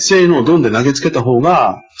て、性能をドンで投げつけた方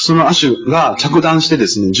が、そのアッシュが着弾してで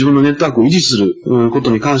すね、自分のネットワークを維持するこ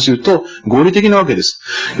とに関して言うと、合理的なわけです。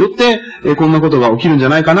よって、こんなことが起きるんじゃ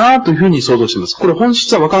ないかなというふうに想像しています。これ本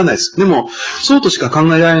質はわからないです。でも、そうとしか考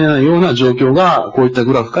えられないような状況が、こういった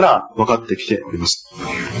グラフから分かってきております。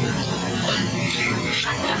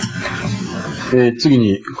次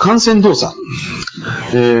に、感染動作。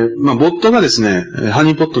ボットがですね、ハ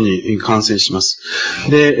ニーポットに感染します。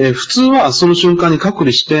で、普通はその瞬間に隔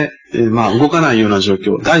離して、動かないような状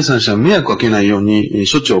況、第三者に迷惑をかけないように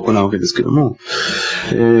処置を行うわけですけども、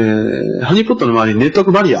ハニーポットの周りにネットワー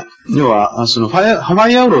クバリア、要は、ファ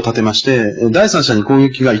イアウォールを立てまして、第三者に攻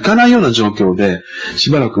撃がいかないような状況で、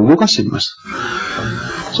しばらく動かしてみました。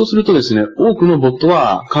そうするとですね、多くのボット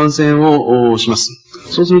は感染をします。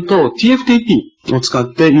そうすると、TFTP を使っ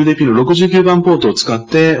て、UDP の69番ポートを使っ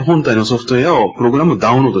て、本体のソフトウェアを、プログラムを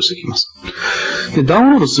ダウンロードしてきます。で、ダウ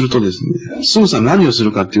ンロードするとですね、すぐさま何をす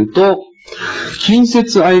るかっていうと、近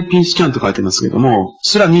接 IP スキャンと書いてますけども、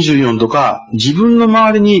スラ24とか、自分の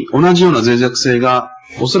周りに同じような脆弱性が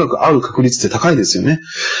おそらくある確率って高いですよね。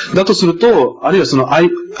だとすると、あるいはそのアク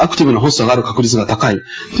ティブなホストがある確率が高い。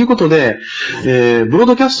ということで、ブロー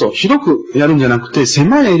ドキャスト、広くやるんじゃなくて、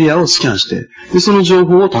狭いエリアをスキャンして、で、その情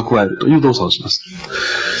報を蓄えるという動作をします。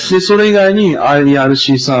で、それ以外に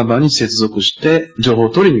IRC サーバーに接続して、情報を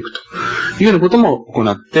取りに行くというようなことも行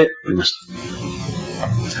っておりました。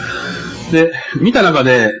で、見た中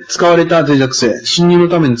で使われた脆弱性、侵入の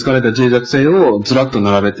ために使われた脆弱性をずらっと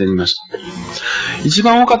並べてみました。一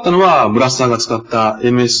番多かったのは、ブラスターが使った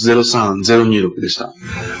MS03026 でした。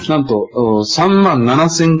なんと、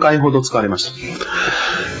37,000回ほど使われまし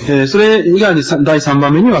た。それ以外に第3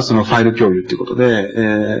番目にはそのファイル共有ということで、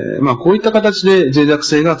こういった形で脆弱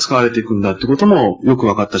性が使われていくんだということもよく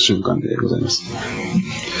分かった瞬間でございます。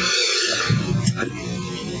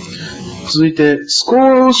続いて、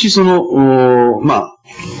少しその、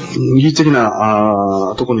技術的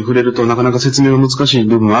なところに触れるとなかなか説明が難しい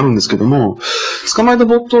部分はあるんですけども、捕まえた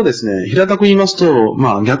ボットをですね、平たく言いますと、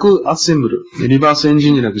逆アッセンブル、リバースエン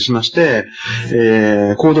ジニアリングしまして、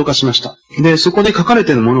コード化しました。で、そこで書かれ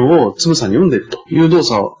ているものをつぶさに読んでいくという動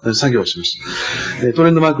作を、作業をしました。ト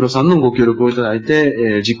レンドマイクロさんのご協力をいただい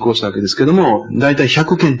て、実行したわけですけども、だいたい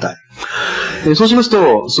100検体。そうします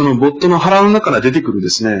と、そのボットの腹の中から出てくる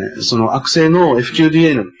ですね、その悪性の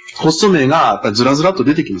FQDA のホスト名がずらずらっと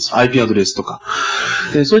出てきます。IP アドレスとか。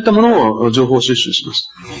そういったものを情報収集しまし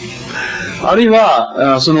た。あるい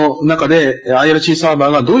は、その中で IRC サーバ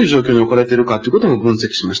ーがどういう状況に置かれているかということも分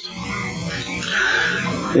析しました。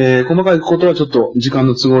細かいことはちょっと時間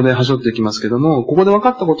の都合で端折っていきますけども、ここで分か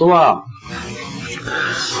ったことは、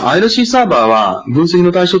IRC サーバーは、分析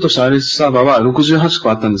の対象とした IRC サーバーは68個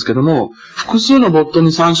あったんですけども、複数のボット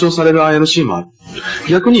に参照される IRC もある。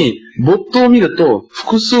逆に、ボットを見ると、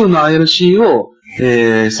複数の IRC を、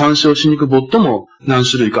参照しに行くボットも何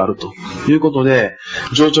種類かあるということで、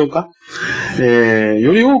冗長化、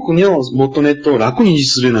より多くのボットネットを楽に維持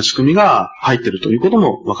するような仕組みが入っているということ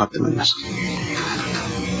も分かってまいりまし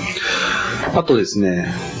た。あとです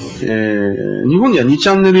ね、日本には2チ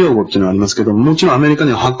ャンネル用語っていうのがありますけども、もちろんアメリカ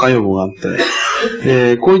にはハッカー用語があっ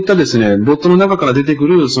て、こういったですね、ボットの中から出てく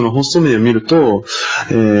るそのホスト名を見ると、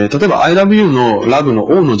例えば I love you のラブの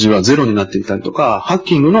O の字は0になっていたりとか、ハッ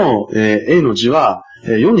キングの A の字は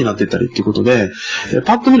4になっていったりっていうことで、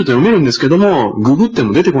パッと見ると読めるんですけども、ググって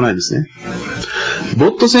も出てこないですね。ボ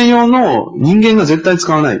ット専用の人間が絶対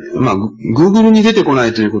使わない。Google に出てこな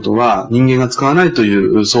いということは人間が使わないとい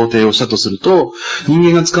う想定をしたとすると、人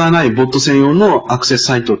間が使わないボット専用のアクセス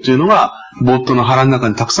サイトっていうのが、ボットの腹の中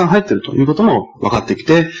にたくさん入っているということも分かってき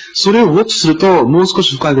て、それをウォッチするともう少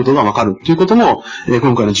し深いことが分かるということも、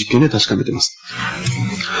今回の実験で確かめています。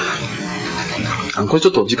これちょ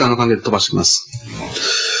っと時間の関係で飛ばしてきます。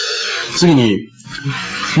次に、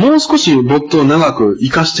もう少しボットを長く活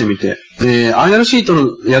かしてみて、IRC と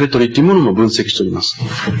のやり取りというものも分析しております。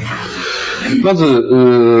まず、ボ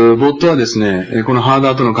ットはですね、このハー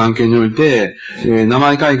ダーとの関係において、名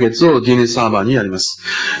前解決を DNS サーバーにやります。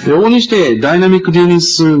往々にしてダイナミック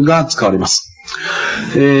DNS が使われます。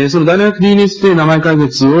そのダイナミック DNS で名前解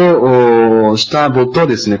決をしたボットは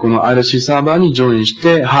ですね、この IRC サーバーにジョインし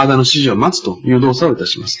てハーダーの指示を待つという動作をいた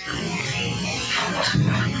します。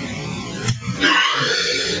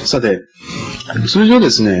さて、通常で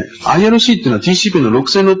すね、IRC っていうのは TCP の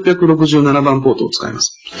6667番ポートを使いま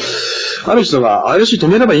す。ある人が IRC 止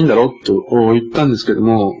めればいいんだろうと言ったんですけど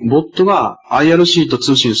も、ボットが IRC と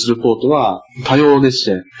通信するポートは多様でし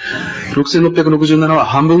て、6667は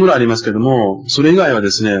半分ぐらいありますけども、それ以外は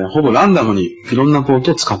ですね、ほぼランダムにいろんなポー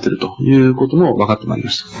トを使っているということも分かってまいり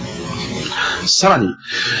ました。さらに、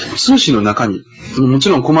通信の中に、もち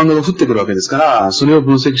ろんコマンドが降ってくるわけですから、それを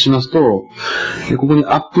分析しますと、ここに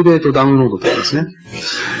アップデートダウンロードとありますね。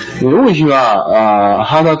多い日は、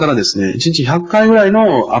ハードからですね、1日100回ぐらい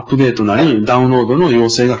のアップデートなり、ダウンロードの要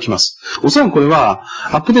請が来ます。おそらくこれは、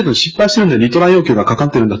アップデートに失敗してるんで、リトライ要求がかか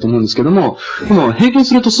ってるんだと思うんですけども、でも平均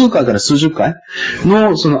すると数回から数十回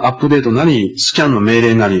のそのアップデートなり、スキャンの命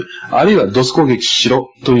令なり、あるいはドス攻撃しろ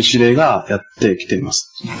という指令がやってきていま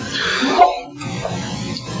す。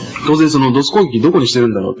当然そのドス攻撃どこにしてる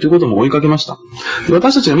んだろうということも追いかけました。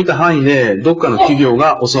私たちが見た範囲でどっかの企業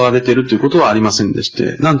が襲われているということはありませんでし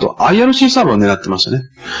て、なんと IRC サーバーを狙ってましたね。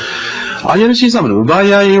IRC サーバーの奪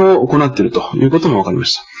い合いを行っているということも分かりま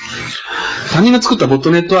した。他人が作ったボッ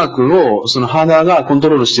トネットワークをそのハーダーがコント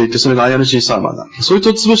ロールしていて、それが IRC サーバーだ。そいつ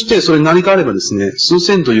を潰して、それに何かあればですね、数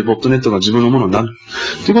千というボットネットが自分のものになる。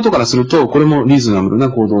ということからすると、これもリーズナブルな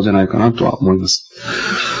行動じゃないかなとは思います。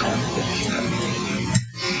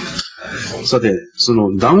さて、そ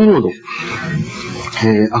のダウンロード。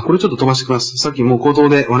これちょっと飛ばしてきます。さっきもう口頭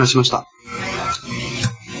でお話しました。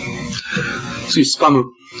次、スパム。ワ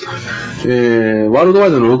ールドワ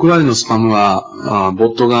イドの6割のスパムは、ボ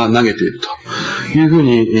ットが投げているというふう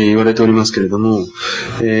に言われておりますけれども、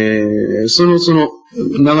その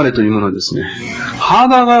流れというものはですね、ハー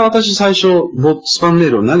ダーが私最初、スパムメ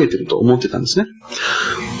ールを投げていると思ってたんですね。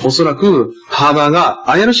おそらく、ハーダーが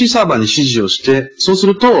IRC サーバーに指示をして、そうす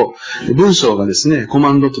ると、文章がですね、コ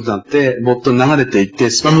マンドとなって、ボットに流れていって、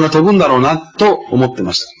スパムが飛ぶんだろうな、と思って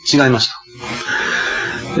ました。違いました。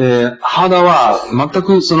ハーダーは全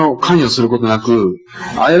く関与することなく、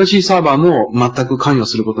IRC サーバーも全く関与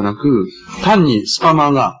することなく、単にスパマ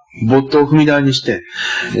ーがボットを踏み台にして、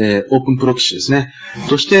オープンプロキシですね、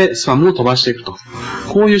としてスパムを飛ばしていくと。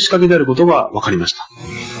こういう仕掛けであることが分かりました。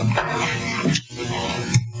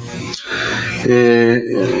ハ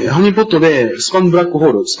ニーポットでスパムブラックホ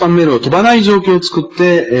ール、スパムメールを飛ばない状況を作っ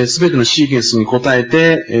て、すべてのシーケンスに答え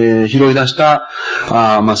て、拾い出した、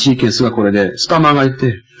シーケンスがこれで、スパマーがい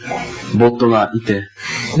て、ボットがいて、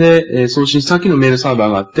で、送信先のメールサーバ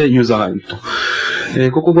ーがあって、ユーザーがいると。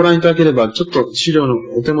ここご覧いただければ、ちょっと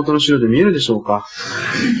お手元の資料で見えるでしょうか。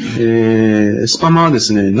スパマーはで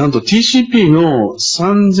すね、なんと TCP の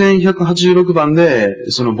3186番で、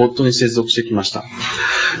そのボットに接続してきました。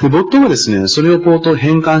でボットがですね、それをポートを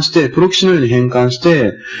変換して、プロキシのように変換し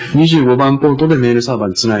て、25番ポートでメールサーバー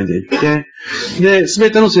につないでいって、で、すべ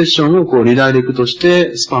てのセッションをリダイレクトし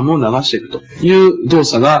て、スパムを流していくという動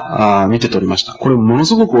作が見て取れました。これもの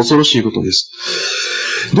すごく恐ろしいことです。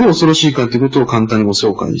どう恐ろしいかということを簡単にご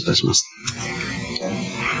紹介いたします。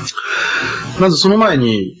まずその前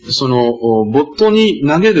に、ボットに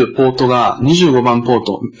投げるポートが25番ポー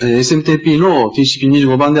ト、SMTP の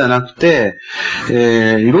TCP25 番ではなくて、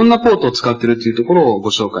いろんなポートを使っているというところを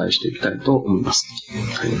ご紹介していきたいと思います。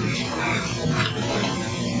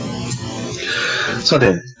さ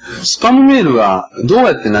て、スパムメールはどう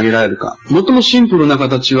やって投げられるか。最もシンプルな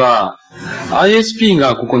形は、ISP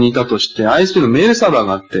がここにいたとして、ISP のメールサーバー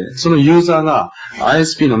があって、そのユーザーが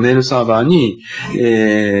ISP のメールサーバーに、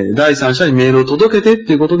第三者にメールを届けてっ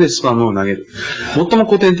ていうことでスパムを投げる。最も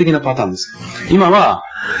古典的なパターンです。今は、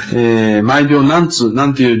毎秒何通な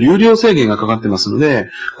んていう流量制限がかかってますので、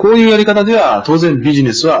こういうやり方では当然ビジ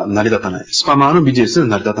ネスは成り立たない。スパマーのビジネスは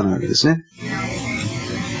成り立たないわけですね。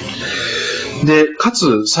で、か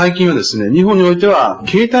つ、最近はですね、日本においては、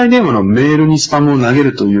携帯電話のメールにスパムを投げ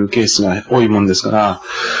るというケースが多いもんですから、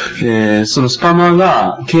そのスパマー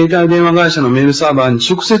が、携帯電話会社のメールサーバーに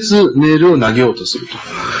直接メールを投げようとすると。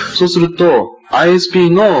そうすると、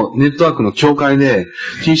ISP のネットワークの境界で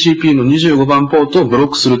TCP の25番ポートをブロッ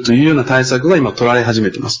クするというような対策が今取られ始め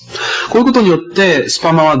ています。こういうことによってス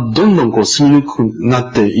パマはどんどん進みにくくな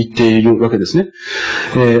っていっているわけですね。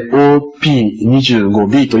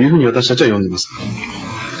OP25B というふうに私たちは呼んでいます。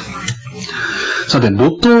さて、ボ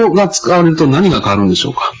ットが使われると何が変わるんでし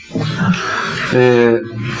ょうか。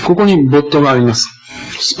ここにボットがあります。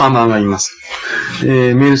スパマーがいます。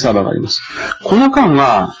メールサーバーがあります。この間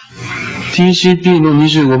はTCP の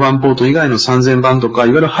25番ポート以外の3000番とか、い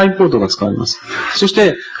わゆるハイポートが使われます。そし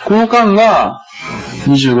て、この間が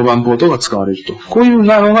25番ポートが使われると。こういう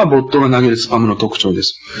のがボットが投げるスパムの特徴で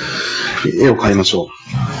す。絵を変えましょ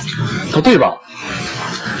う。例えば、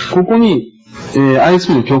ここに、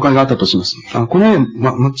ISP の境界があったとします。この絵、ちょ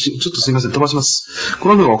っとすいません、飛ばします。こ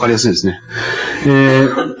の方がわかりやすいですね。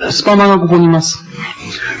スパマーがここにいます。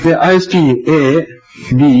で、ISP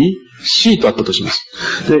A、B、C とあったとします。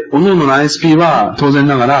で、各々の ISP は当然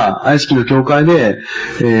ながら ISP の境界で、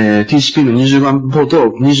TCP の20番ポー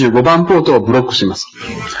ト、25番ポートをブロックします。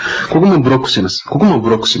ここもブロックします。ここもブ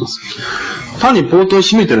ロックします。単にポートを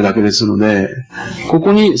閉めてるだけですので、こ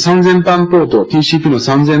こに3000番ポート、TCP の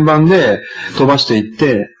3000番で飛ばしていっ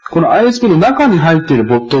て、この ISP の中に入っている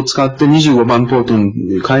ボットを使って25番ポート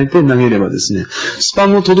に変えて投げればですね、スパ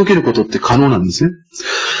ムを届けることって可能なんですね。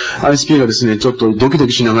ISP がですね、ちょっとドキド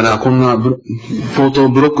キしながらこんなポートを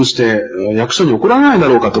ブロックして役所に送らないだ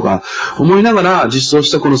ろうかとか思いながら実装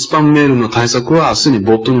したこのスパムメールの対策はすでに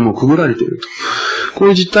ボットにもくぐられていると。こう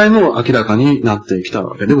いう実態も明らかになってきた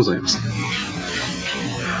わけでございます。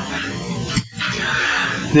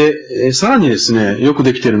で、さらにですね、よく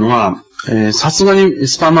できているのは、さすがに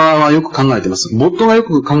スパマーはよく考えています。ボットがよ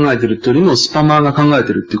く考えているというよりもスパマーが考え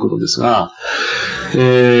ているということですが、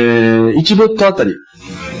1ボットあたり、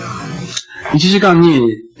1時間に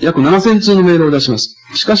約7000通のメールを出します。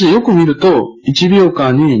しかしよく見ると、1秒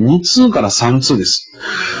間に2通から3通です。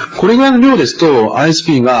これぐらいの量ですと、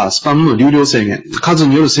ISP がスパムの流量制限、数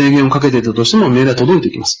による制限をかけていたとしてもメールは届い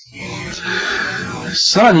てきます。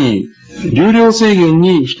さらに、流量制限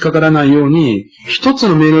に引っかからないように、一つ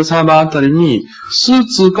のメールサーバーあたりに数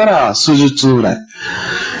通から数十通ぐらい。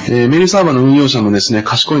メールサーバーの運用者もですね、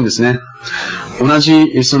賢いんですね。同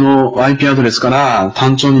じその IP アドレスから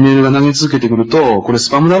単調にメールが投げ続けてくると、これス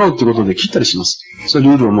パムだろうということで切ったりします。それ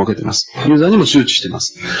ルールを設けています。ユーザーにも周知していま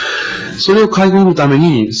す。それを解放するため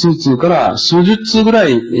に数通から数十通ぐら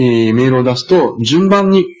い、メールを出すと、順番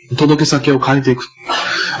に届け先を変えていく。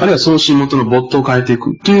あるいは送信元のボットを変えてい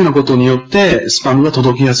くというようなことによって、スパムが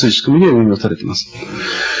届きやすい仕組みで運用されています。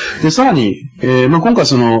で、さらに、今回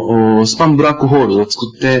その、スパムブラックホールを作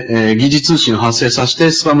って、疑似通信を発生させ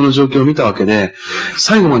て、スパムの状況を見たわけで、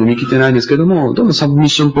最後まで見切ってないんですけども、どんどんサブミッ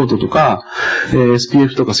ションポートとか、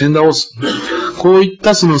SPF とかセンダーオス、こういっ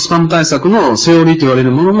たそのスパム対策のセオリーと言われ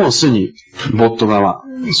るものも、すでに、ボット側、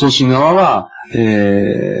送信側は、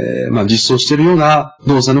実装しているような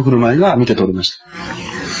動作の振る舞いが見て取れました。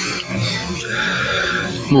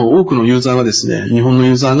もう多くのユーザーがですね、日本の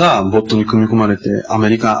ユーザーがボットに組み込まれて、アメ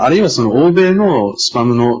リカ、あるいはその欧米のスパ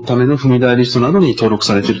ムのための踏み台リストなどに登録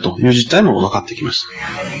されているという実態も分かってきまし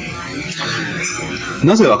た。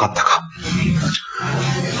なぜ分かったか。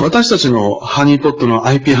私たちのハニーポットの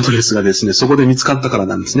IP アドレスがですね、そこで見つかったから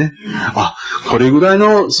なんですね。あ、これぐらい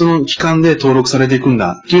のその期間で登録されていくん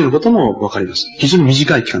だというようなことも分かります。非常に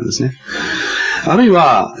短い期間ですね。あるい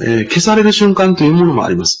は、消される瞬間というものもあ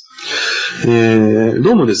ります。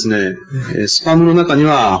どうもですね、スパムの中に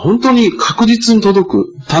は本当に確実に届く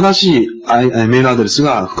正しいメールアドレス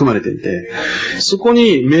が含まれていて、そこ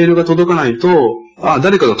にメールが届かないと、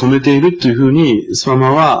誰かが止めているというふうにスパ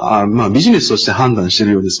マーはビジネスとして判断してい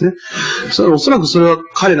るようですね。おそらくそれは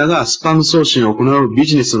彼らがスパム送信を行うビ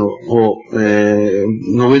ジネスの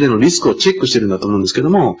上でのリスクをチェックしているんだと思うんですけ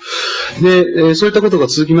ども、で、そういったことが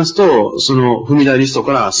続きますと、その踏み台リスト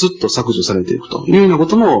からスッと削除されていくというようなこ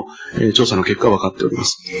とも、調査の結果分かっておりま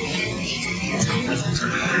す。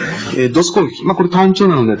ドス攻撃。これ単調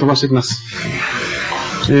なので飛ばしていきます。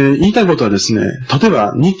言いたいことはですね、例え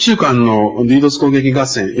ば日中間のDDoS攻撃合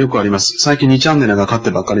戦よくあります。最近2チャンネルが勝っ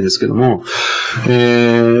てばっかりですけども、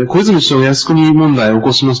小泉首相が靖国問題を起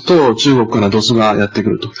こしますと中国からDOSがやって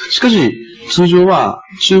くると。しかし通常は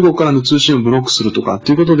中国からの通信をブロックするとか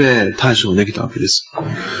ということで対処できたわけです。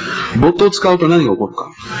ボットを使うと何が起こるか。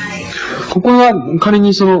ここは仮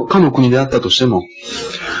にその他の国であったとしても、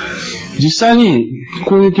実際に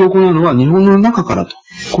攻撃を行うのは日本の中からと。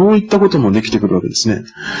こういったこともできてくるわけですね。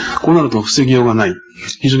こうなると防ぎようがない。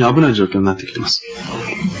非常に危ない状況になってきています。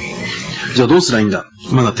じゃあどうすればいいんだ。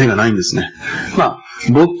まだ手がないんですね。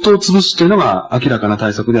ボットを潰すというのが明らかな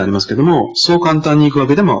対策でありますけども、そう簡単にいくわ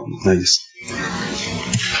けでもないです。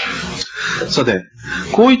さて、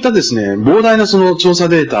こういったですね、膨大なその調査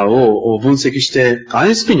データを分析して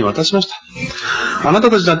ISP に渡しました。あな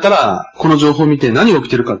たたちだったら、この情報を見て何が起き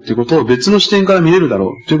ているかということを別の視点から見れるだ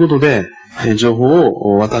ろうということで、情報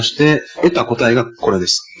を渡して得た答えがこれで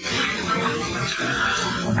す。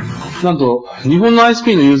なんと、日本の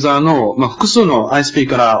ISP のユーザーの、複数の ISP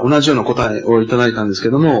から同じような答えをいただいたんですけ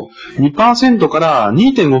ども、2% から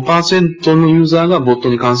 2.5% のユーザーがボット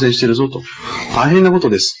に感染しているぞと。大変なこと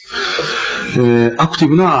です。アクティ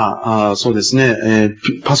ブな、そうですね、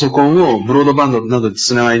パソコンをブロードバンドなどで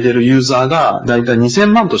繋いでいるユーザーがだいたい2000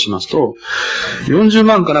万としますと、40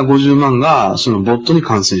万から50万がそのボットに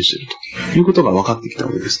感染しているということが分かってきた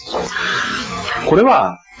わけです。これ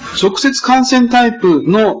は、直接感染タイプ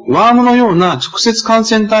の、ワームのような直接感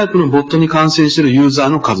染タイプのボットに感染しているユーザー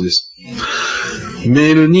の数です。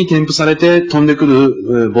メールに添付されて飛んでく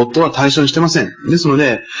るボットは対象にしてません。ですの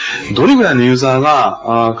で、どれぐらいのユーザー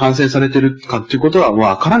が感染されているかということは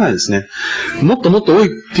わからないですね。もっともっと多い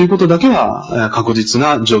ということだけは確実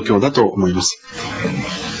な状況だと思います。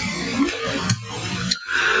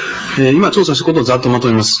今調査したことをざっとまと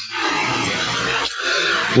めます。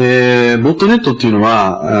ボットネットっていうの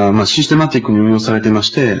は、システマティックに運用されていま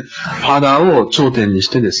して、ハーダーを頂点にし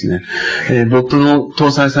てですね、ボットの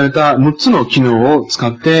搭載された6つの機能を使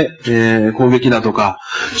って、攻撃だとか、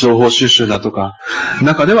情報収集だとか、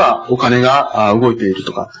中ではお金が動いている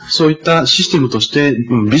とか、そういったシステムとして、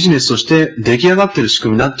ビジネスとして出来上がっている仕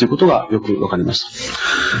組みだっていうことがよくわかりまし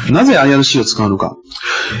た。なぜ IRC を使うのか、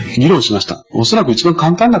議論しました。おそらく一番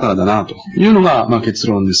簡単だからだな、というのが、結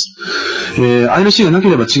論です。IRC がなけ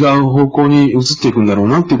れば違う方向に移っていくんだろう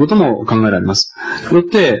なということも考えられます。よっ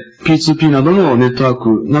て P2P などのネットワー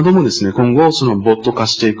クなどもですね、今後そのボット化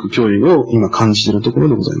していく脅威を今感じているところ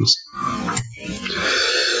でございます。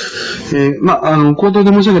口頭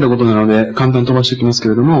で申し上げたことなので簡単に飛ばしていきますけ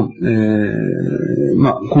れども、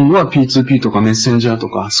今後は P2P とかメッセンジャーと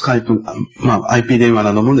かスカイプ、IP 電話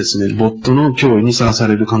などもですね、ボットの脅威にさらさ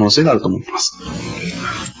れる可能性があると思っています。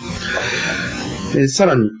さ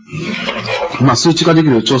らに、数値化でき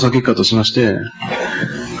る調査結果としまして、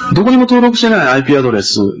どこにも登録してない IP アドレ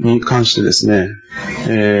スに関してですね、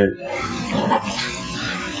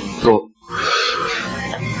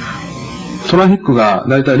トラフィックが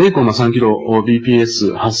だいたい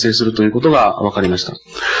 0.3kbps 発生するということが分かりました。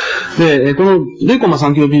で、この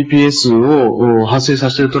 0.3kbps を発生さ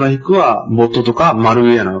せているトラフィックは、ボットとかマルウ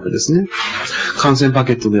ェアなわけですね。感染パ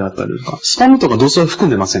ケットであったりとか、スパムとかドスは含ん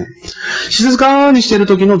でません。静かにしている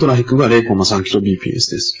時のトラフィックが 0.3kbps で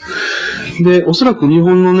す。で、おそらく日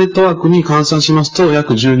本のネットワークに換算しますと、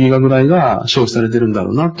約10ギガぐらいが消費されているんだ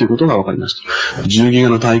ろうな、ということが分かりました。10ギガ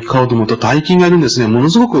の帯域買おうと思うと、大金がいるんですね。もの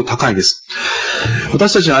すごく高いです。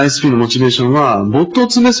私たち ISP のモチベーションは、ボットを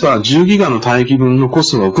潰せば10ギガの帯域分のコ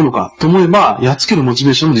ストが浮くのかと思えば、やっつけるモチ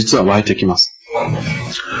ベーションも実は湧いてきます。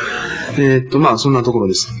そんなところ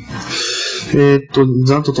です。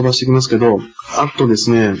ざっと飛ばしていきますけど、あとです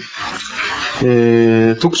ね、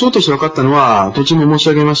特徴として分かったのは、途中も申し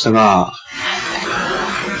上げましたが、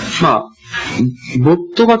ボッ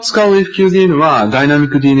トが使う FQDN はダイナミッ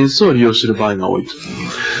ク DNS を利用している場合が多いと。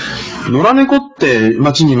野良猫って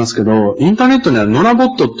街にいますけど、インターネットには野良ボ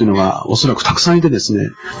ットっていうのがおそらくたくさんいてですね、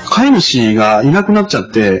飼い主がいなくなっちゃっ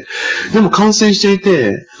て、でも感染してい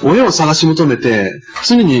て、親を探し求めて、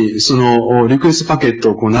常にそのリクエストパケット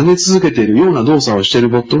を投げ続けているような動作をしている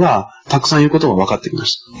ボットがたくさんいることが分かってきま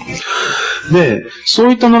した。で、そ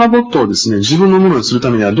ういった野良ボットをですね、自分のものにするた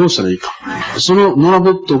めにはどうしたらいいか。その野良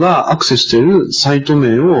ボットがアクセスしているサイト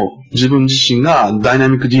名を自分自身がダイナ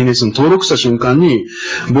ミック DNS に登録した瞬間に、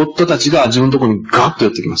ボットたちが自分のところにガッと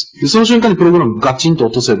寄ってきます。でその瞬間にプログラムをガチンと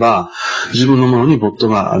落とせば、自分のものにボット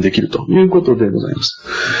ができるということでございます。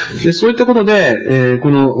でそういったことで、こ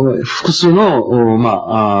の複数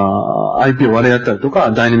の、IP を割り当てたりと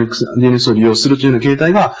か、ダイナミック DNS を利用するというような形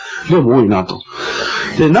態がどうも多いなと。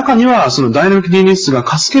で、中には、そのダイナミック DNS が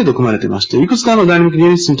カスケード組まれてまして、いくつかのダイナミック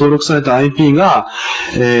DNS に登録された IP が、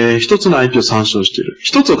一つの IP を参照している。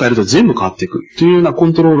一つを変えると全部変わっていく。というようなコ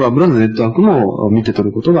ントロールアブラのネットワークも見て取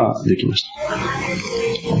ることができまし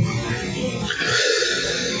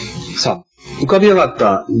た。さあ、浮かび上がっ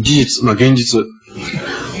た事実、現実。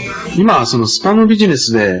今、そのスパムビジネ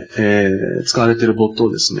スで、使われているボット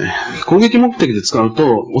をですね、攻撃目的で使う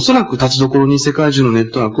と、おそらく立ちどころに世界中のネ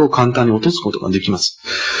ットワークを簡単に落とすことができます。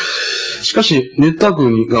しかし、ネットワ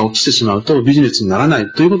ークが落ちてしまうとビジネスにならない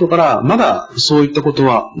ということから、まだそういったこと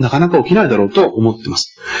はなかなか起きないだろうと思っていま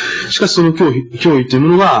す。しかし、その脅威というも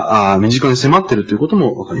のが身近に迫っているということ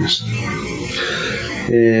も分かりました。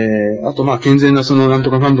あと、健全なそのなん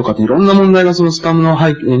とかかんとかっていろんな問題がそのスパムの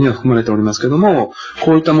背景には含まれておりますけども、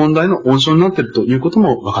こういった問題の温床になっているということ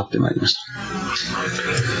も分かってまいりまし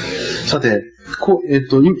た。さて、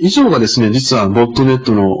以上がですね、実はボットネッ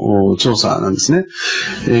トの調査なんですね。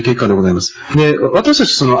結果でございます。で、私た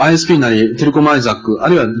ちその ISP なり、テレコムアイザック、あ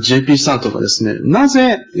るいは JP スタートがですね、な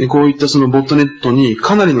ぜこういったそのボットネットに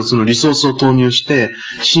かなりのそのリソースを投入して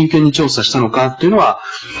真剣に調査したのかというのは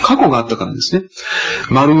過去があったからですね。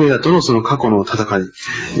マルウェアとのその過去の戦い。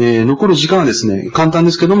残る時間はですね、簡単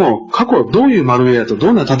ですけども、過去どういうマルウェアと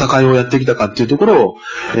どんな戦いをやってきたかというところを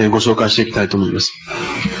ご紹介していきたいと思います。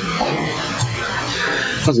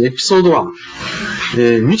まずエピソード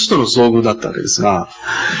1、未知との遭遇だったわけですが、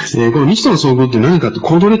この未知との遭遇って何かって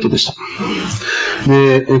コードレットでした。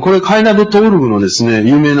で、これ、カイナ.orgのですね、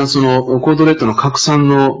有名なそのコードレットの拡散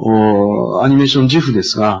のアニメーション GIF で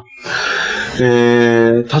すが、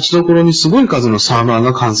立ちどころにすごい数のサーバー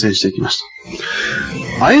が完成していきまし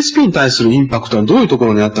た。ISP に対するインパクトはどういうとこ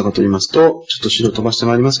ろにあったかと言いますと、ちょっと資料飛ばして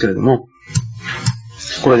まいりますけれども、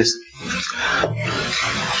これです。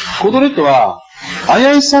コードレットは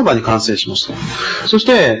IIS サーバーに完成しました。そし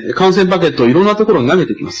て感染パケットをいろんなところに投げ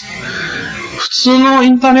ていきます。普通のイ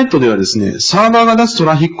ンターネットではですね、サーバーが出すト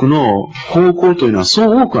ラフィックの方向というのはそ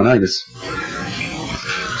う多くはないです。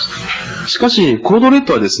しかし、コードレッ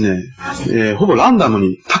トはですね、ほぼランダム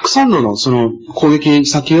にたくさんのその攻撃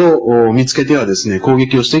先を見つけてはですね、攻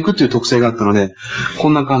撃をしていくという特性があったので、こ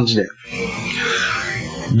んな感じで。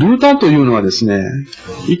ルーターというのはですね、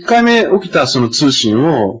1回目起きたその通信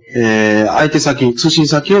を、相手先、通信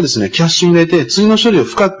先をですね、キャッシュに入れて、次の処理を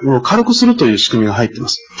軽くするという仕組みが入っていま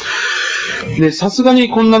す。で、さすがに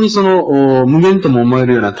こんなにその、無限とも思え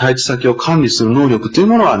るような待機先を管理する能力という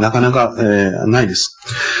ものはなかなか、ないです。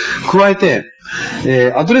加えて、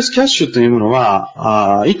アドレスキャッシュというもの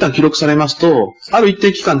は、一旦記録されますと、ある一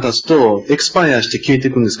定期間経つと、エクスパイアして消えて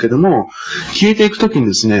いくんですけども、消えていくときに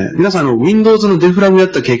ですね、皆さんWindows のデフラグや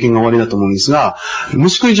った経験がおありだと思うんですが、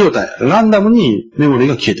虫食い状態、ランダムにメモリ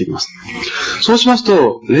が消えていきます。そうします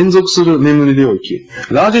と、連続するメモリ領域、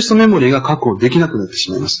ラージェストメモリが確保できなくなって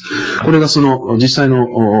しまいます。これがその、実際の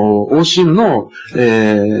OSIM の、ル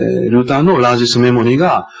ーターのラージェストメモリ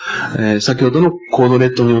が、先ほどのコードレ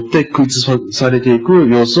ットによって区別されていく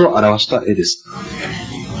様子を表した絵です。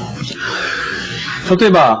例え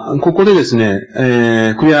ば、ここでですね、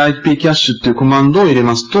clearIP キャッシュっていうコマンドを入れ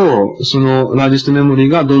ますと、そのラージェストメモリ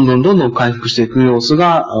がどんどん回復していく様子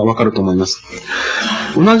がわかると思います。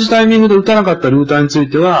同じタイミングで打たなかったルーターについ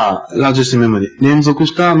ては、ラージェストメモリ、連続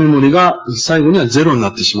したメモリが最後にはゼロに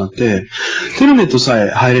なってしまって、テルネットさえ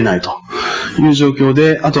入れないという状況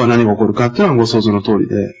で、あとは何が起こるかっていうのはご想像の通り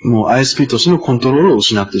で、もう ISP としてのコントロールを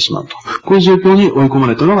失ってしまうと。こういう状況に追い込ま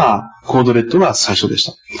れたのが、コードレットが最初でし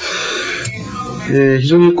た。非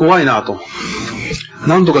常に怖いなと。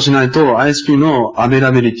なんとかしないと ISP のアベ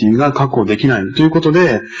ラビリティが確保できないということ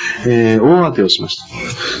で、大当てをしました。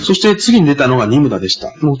そして次に出たのがニムダでし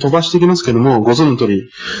た。もう飛ばしていきますけども、ご存知の通り、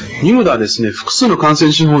ニムダはですね、複数の感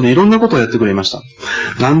染手法でいろんなことをやってくれました。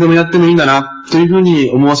何でもやってもいいんだな、というふうに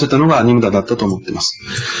思わせたのがニムダだったと思っています。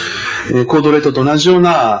コードレットと同じよう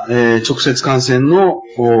な、直接感染の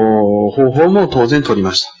方法も当然取り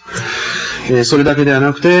ました。それだけでは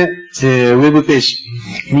なくて、ウェブページ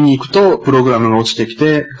見に行くとプログラムが落ちてき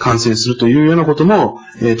て感染するというようなことも、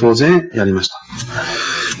当然やりました。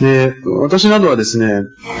で、私などはですね、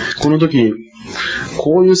この時、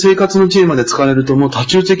こういう生活の知恵まで使われるともう太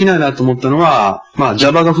刀打ちできないなと思ったのは、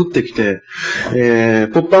Java が降ってきて、ポ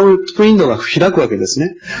ップアップウィンドウが開くわけです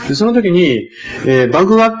ね。で、その時に、バ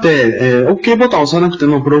グがあって、OK ボタンを押さなくて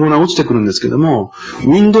もプログラムが落ちてくるんですけども、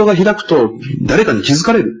ウィンドウが開くと誰かに気づ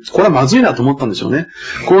かれる。これはまずいなと思ったんでしょうね。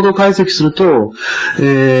コードを解析すると、ウ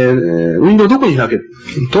ィンドウどこに開ける？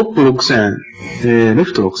トップ6000、レ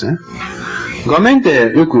フト6000？画面っ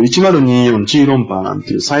てよく1024 G 論破なん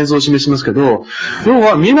ていうサイズを示しますけど、要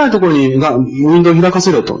は見えないところにウィンドウを開か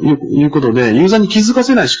せろということで、ユーザーに気づか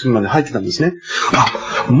せない仕組みまで入ってたんですね。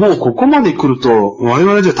もうここまで来ると我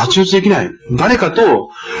々じゃ太刀打ちできない。誰か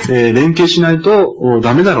と、連携しないと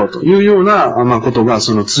ダメだろうというような、ことが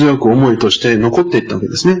その強く思いとして残っていったわけ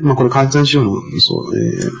ですね。これ感染症の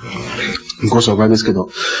ご紹介ですけど、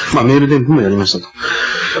メール添付もやりましたと。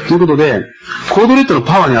ということで、コードレットの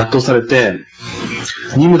パワーに圧倒されて、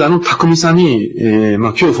ニムダの巧みさに、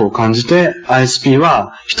恐怖を感じて、ISP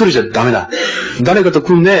は一人じゃダメだ。誰かと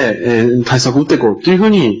組んで、対策を打っていこうというふう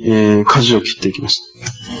に、舵を切っていきまし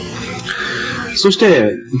た。そし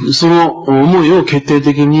て、その思いを決定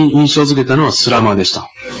的に印象づけたのはスラマーでした。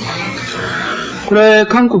これ、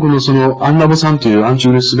韓国のそのアンラボさんというアンチ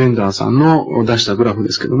ウイルスベンダーさんの出したグラフ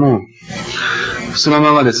ですけども、スラマ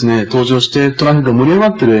ーがですね、登場してトラフィックが盛り上が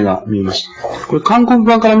っている絵が見えました。これ韓国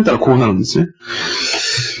側から見たらこうなるんですね。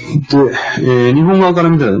で、日本側から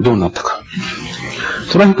見たらどうなったか。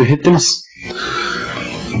トラフィック減ってます。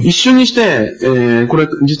一瞬にして、これ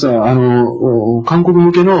実は韓国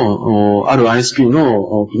向けのある ISP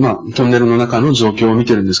の、トンネルの中の状況を見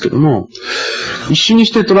てるんですけども、一瞬に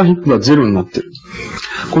してトラフィックがゼロになってる。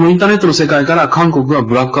このインターネットの世界から韓国が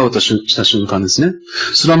ブラックアウトした瞬間ですね。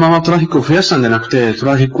スラマーはトラフィックを増やしたんじゃなくて、ト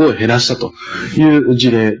ラフィックを減らしたという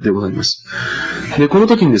事例でございます。で、この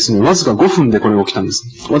時にですね、わずか5分でこれが起きたんです。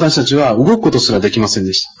私たちは動くことすらできません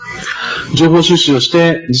でした。情報収集をし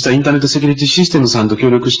て、実はインターネットセキュリティシステムさんと協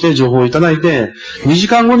力して情報をいただいて、2時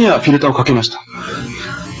間後にはフィルターをかけました。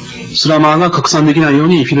スラマーが拡散できないよう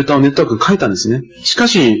にフィルターをネットワークに書いたんですね。しか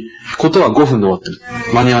し、ことは5分で終わってる。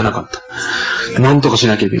間に合わなかった。なんとかし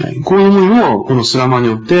なきゃいけない。こういう思いを、このスラマーに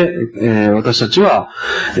よって、私たちは、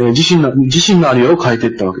自身のありようを変えて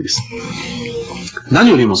いったわけです。何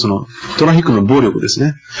よりもそのトラフィックの暴力です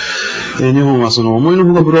ね。日本はその思いの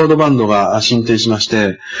ほかブロードバンドが進展しまし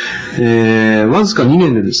て、わずか2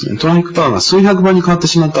年でですね、トラフィックパワーが数百倍に変わって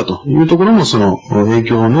しまったというところもその影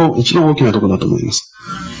響の一番大きなところだと思います。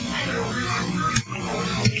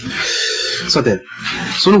さて、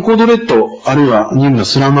そのコードレッド、あるいは任の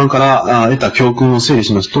スラマンから得た教訓を整理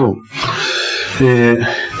しますと、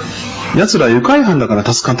奴ら愉快犯だか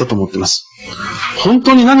ら助かったと思っています。本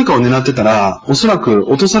当に何かを狙ってたら、おそらく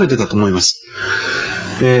落とされてたと思います。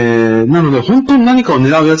なので、本当に何かを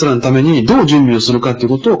狙う奴らのためにどう準備をするかという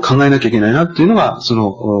ことを考えなきゃいけないなっていうのが、そ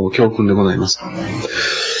の教訓でございます。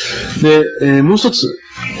で、もう一つ、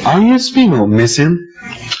ISP の目線。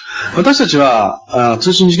私たちは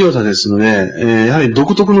通信事業者ですので、やはり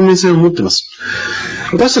独特の目線を持っています。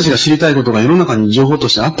私たちが知りたいことが世の中に情報と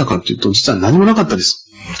してあったかというと、実は何もなかったです。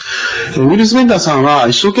ウィルス・ベンダーさんは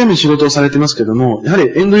一生懸命仕事をされてますけども、やは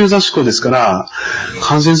りエンドユーザー思考ですから、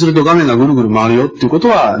感染すると画面がぐるぐる回るよっていうこと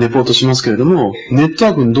はレポートしますけれども、ネット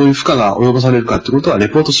ワークにどういう負荷が及ぼされるかっていうことはレ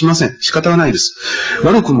ポートしません。仕方がないです。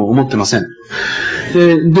悪くも思ってません。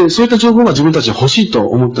で、そういった情報が自分たち欲しいと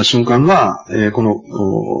思った瞬間が、この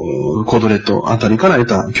コードレッドあたりから得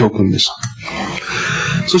た教訓でした。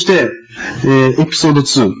そして、エピソード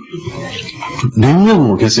2、連合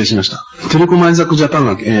軍を結成しました。テレコムアイザックジャパン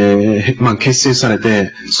が、結成され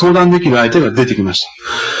て、相談できる相手が出てきまし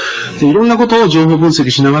た。で、いろんなことを情報分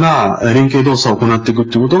析しながら、連携動作を行っていく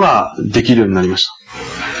ということができるようになりました。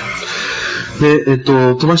で、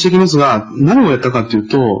飛ばしていきますが、何をやったかという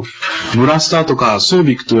と、ブラスターとかソー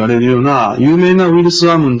ビックと言われるような有名なウイルス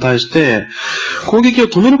ワームに対して、攻撃を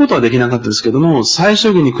止めることはできなかったですけども、最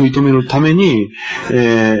小限に食い止めるために、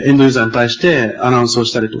エンドユーザーに対してアナウンスを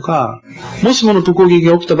したりとか、もしもの攻撃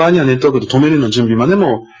が起きた場合にはネットワークで止めるような準備まで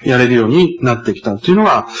もやれるようになってきたというの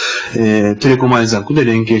が、テレコムアイザックで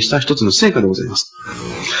連携した一つの成果でございます。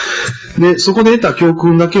で、そこで得た教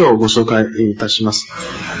訓だけをご紹介いたします。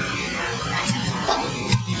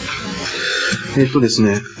です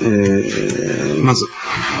ね、まず、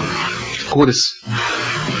ここです。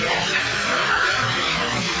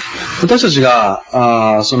私たちが、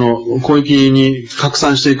その広域に拡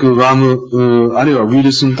散していくワーム、あるいはウイ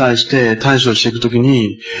ルスに対して対処していくとき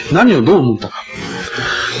に何をどう思ったか。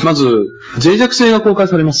まず、脆弱性が公開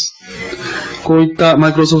されます。こういったマ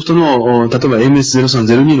イクロソフトの、例えば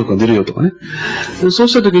MS0302 が出るよとかね。そう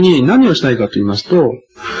したときに何をしたいかと言いますと、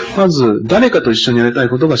まず、誰かと一緒にやりたい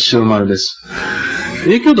ことが白丸です。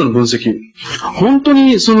影響度の分析。本当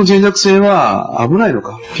にその脆弱性は危ないの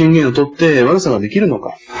か、権限を取って悪さができるの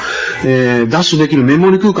か、ダッシュできるメモ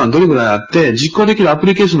リ空間どれぐらいあって、実行できるアプ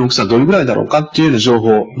リケーションの大きさどれぐらいだろうかっていうような情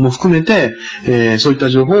報も含めて、そういった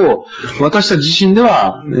情報を私たち自身で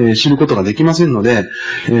は、知ることができませんので、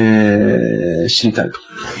知りたいと。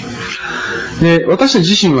で、私たち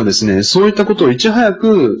自身はですね、そういったことをいち早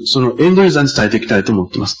くそのエンドユーザーに伝えていきたいと思っ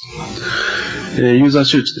ています。ユーザー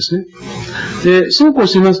周知ですね。で、そうこう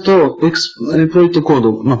してみますと、エクスプロイトコー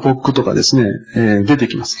ド、POC とかですね、出て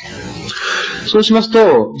きます。そうします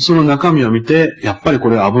と、その中身を見て、やっぱりこ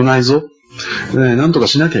れ危ないぞ。なんとか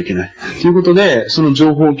しなきゃいけない。ということで、その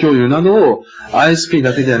情報共有などを ISP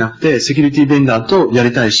だけではなくて、セキュリティベンダーとや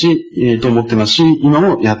りたいし、と思ってますし、今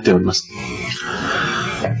もやっております。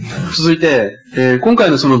続いて、今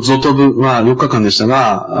回のそのゾトブは4日間でした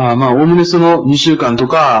が、おおむねその2週間と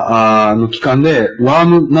かの期間でワー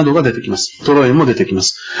ムなどが出てきます。トロインも出てきま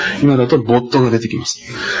す。今だとボットが出てきます。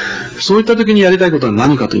そういった時にやりたいことは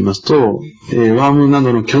何かと言いますと、ワームな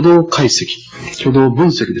どの挙動解析、挙動分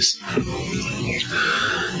析です。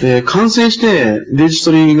感染してレジス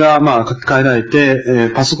トリが書き換えられ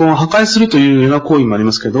て、パソコンを破壊するというような行為もあり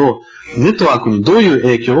ますけど、ネットワークにどういう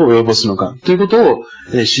影響を及ぼすのかということを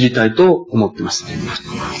知りたいと思っています。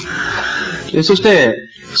そして、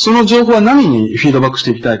その情報は何にフィードバックし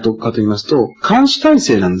ていきたいかと言いますと、監視体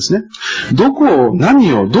制なんですね。どこを、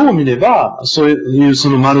何をどう見れば、そういうそ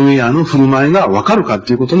のマルウェアの振る舞いがわかるか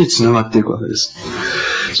ということにつながっていくわけです。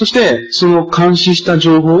そして、その監視した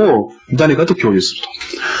情報を誰かと共有すると。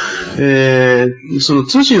その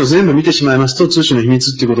通信を全部見てしまいますと、通信の秘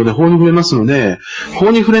密ということで法に触れますので、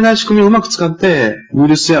法に触れない仕組みをうまく使って、ウイ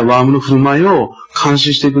ルスやワームの振る舞いを監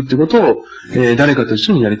視していくということを、誰かと一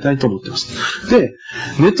緒にやりたいと思っています。で、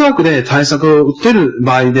ネットワークで対策を打っている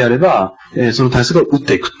場合であれば、その対策を打っ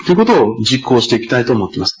ていくということを実行していきたいと思っ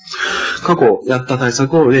ています。過去やった対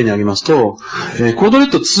策を例に挙げますと、コードレ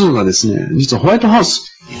ッド2がですね、実はホワイトハウス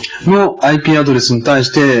の IP アドレスに対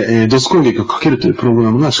して、DOS 攻撃をかけるというプログ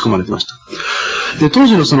ラムが仕込まれていました。で、当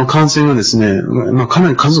時のその感染がですね、かな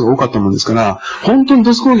り数が多かったものですから、本当に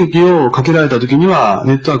DOS 攻撃をかけられた時には、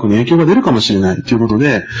ネットワークに影響が出るかもしれないということ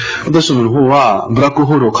で、私どもの方は、ブラック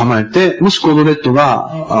ホールを構えて、もしコードレッドが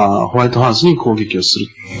ホワイトハウスに攻撃をする。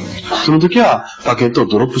その時は、パケットを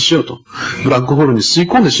ドロップしようと。ブラックホールに吸い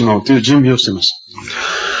込んでしまうという準備をしていました。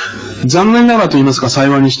残念ながらと言いますか、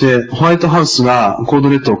幸いにして、ホワイトハウスがコード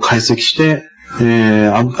レッドを解析して、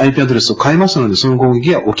IP アドレスを変えましたので、その攻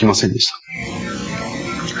撃は起きませんでした。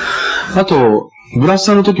あと、ブラス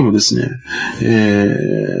ターの時もですね、ブ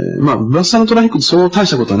ラスターのトラフィックそう大し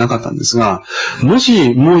たことはなかったんですが、も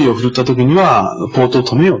し猛威を振るった時には、ポートを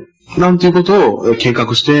止めよう。なんていうことを計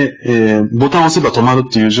画して、ボタンを押せば止まる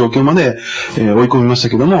っていう状況まで、追い込みました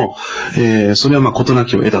けども、それは事な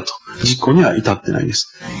きを得たと。実行には至ってないで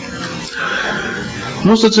す。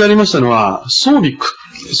もう一つやりましたのは、ソービック。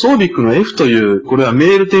ソービックの F という、これはメ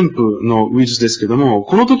ール添付のウイルスですけども、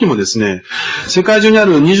この時もですね、世界中にあ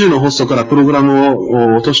る20のホストからプログラム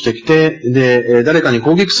を落としてきて、で、誰かに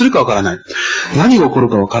攻撃するかわからない。何が起こる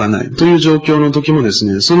かわからないという状況の時もです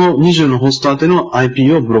ね、その20のホスト宛ての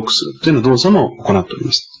IP をブロックするというような動作も行っており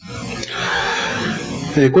ます。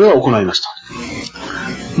これは行いました。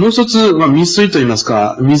もう一つ、未遂といいます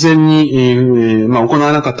か、未然に、行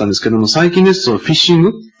わなかったんですけども、最近ですとフィッシン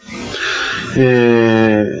グ、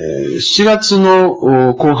7月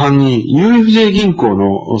の後半に UFJ 銀行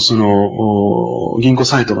のその銀行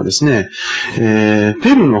サイトがですね、ペル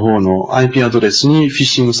ーの方の IP アドレスにフィッ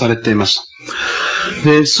シングされていました。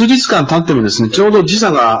で、数日間経ってもですね、ちょうど時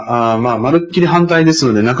差が、まるっきり反対です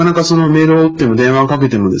ので、なかなかそのメールを打っても電話をかけ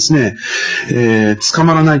てもですね、捕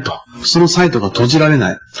まらないと。そのサイトが閉じられ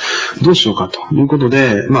ない。どうしようかということ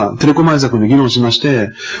で、テレコマイザクで議論しまして、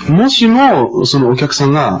もしも、そのお客さ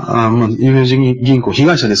んが、UFJ 銀行被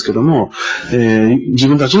害者ですけども、自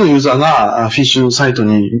分たちのユーザーがフィッシュサイト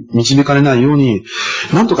に導かれないように、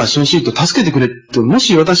なんとかしてほしいと助けてくれと、も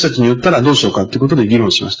し私たちに言ったらどうしようかということで議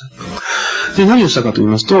論しました。で、何をしたかと言い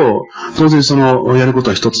ますと、当然その、やること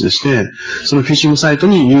は一つでして、そのフィッシングサイト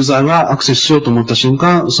にユーザーがアクセスしようと思った瞬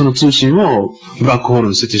間、その通信をブラックホール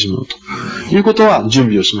に捨ててしまうということは準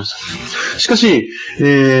備をしました。しかし、フ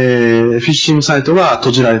ィッシングサイトが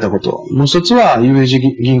閉じられたこと。もう一つは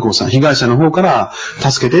UFJ 銀行さん、被害者の方から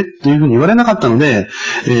助けてというふうに言われなかったので、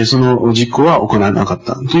その実行は行わなかっ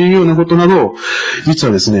たというようなことなど、実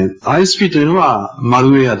はですね、ISP というのはマル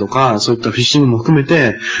ウェアとかそういったフィッシングも含め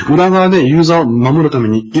て、裏側でユーザーを守るため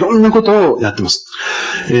にいろんなことをやってます。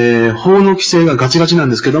法の規制がガチガチなん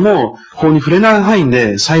ですけども、法に触れない範囲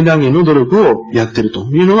で最大限の努力をやっていると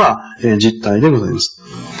いうのが、実態でございます。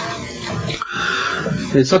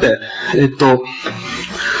さて、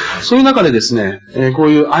そういう中でですね、こう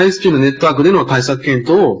いう ISP のネットワークでの対策検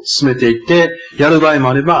討を進めていって、やる場合も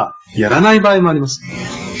あれば、やらない場合もあります。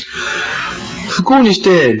不幸にし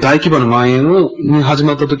て大規模な蔓延に始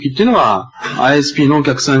まった時っていうのは、ISP のお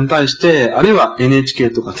客さんに対して、あるいは NHK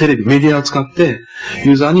とかテレビ、メディアを使って、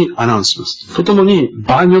ユーザーにアナウンスします。とともに、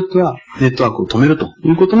場合によってはネットワークを止めると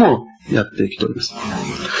いうこともやってきております。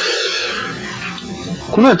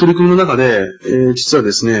このような取り組みの中で、実は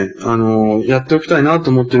ですね、やっておきたいな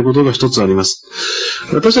と思っていることが一つあります。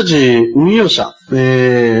私たち運用者、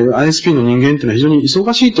ISP の人間っていうのは非常に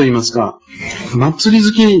忙しいと言いますか、祭り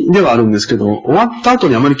好きではあるんですけど、終わった後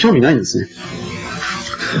にあまり興味ないんですね。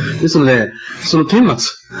ですので、その顛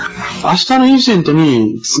末、明日のインシデント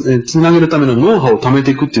につなげるためのノウハウを貯め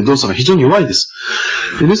ていくっていう動作が非常に弱いです。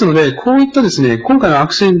ですので、こういったですね、今回の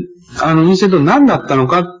インシデントは何だったの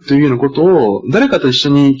かというようなことを誰かと一緒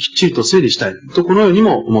にきっちりと整理したいと、このように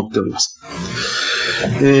も思っております。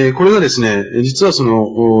これがですね、実はそ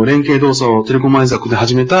の連携動作をテレコマイザクで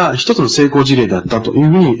始めた一つの成功事例だったという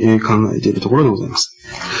ふうに考えているところでございます。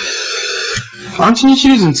アンチニシ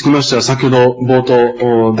リーズにつきましては先ほど冒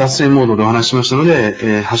頭脱線モードでお話ししましたの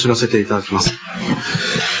で、走らせていただきます。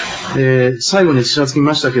最後にちらつき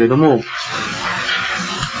ましたけれども、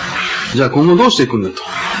じゃあ今後どうしていくんだと、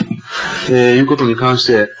いうことに関し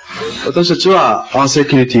て、私たちは Our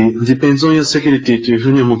security depends on your security というふ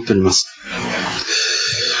うに思っております。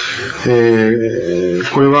これ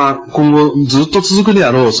は今後ずっと続くで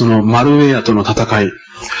あろうそのマルウェアとの戦い、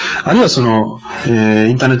あるいはその、イ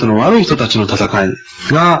ンターネットの悪い人たちの戦い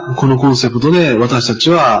がこのコンセプトで私たち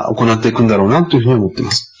は行っていくんだろうなというふうに思ってい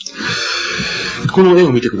ます。この絵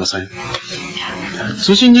を見てください。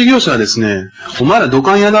通信事業者はですね、お前ら土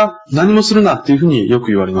管屋だ、何もするなっていうふうによく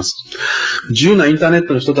言われます。自由なインターネッ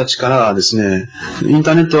トの人たちからはですね、イン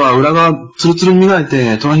ターネットは裏側ツルツルに磨い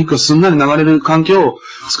てトラフィックがすんなり流れる環境を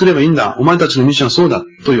作ればいいんだ。お前たちのミッションはそうだ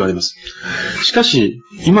と言われます。しかし、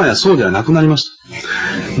今やそうではなくなりまし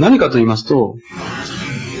た。何かと言いますと、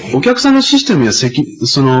お客さんのシステムや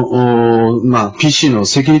PC の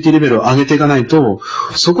セキュリティレベルを上げていかないと、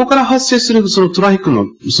そこから発生するそのトラフィックの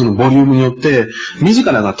そのボリュームによって、自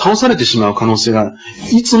らが倒されてしまう可能性が、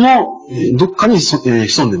いつもどっかに潜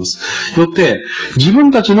んでいます。よって、自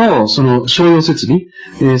分たちのその商用設備、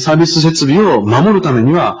サービス設備を守るため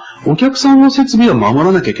には、お客さんの設備を守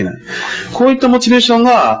らなきゃいけない。こういったモチベーション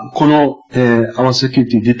が、この、Our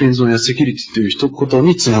Security Depends on Your Security という一言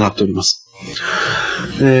につながっております。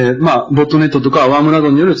ボットネットとかワームなど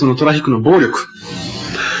によるそのトラフィックの暴力。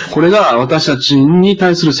これが私たちに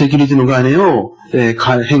対するセキュリティの概念を、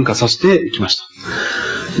変化させていきました。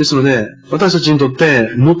ですので、私たちにとって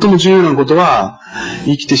最も重要なことは、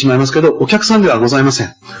言い切ってしまいますけど、お客さんではございません。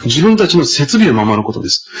自分たちの設備を守ることで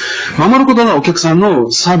す。守ることがお客さんの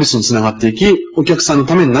サービスにつながっていき、お客さんの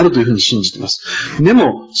ためになるというふうに信じています。で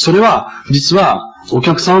も、それは、実は、お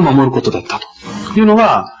客さんを守ることだったというの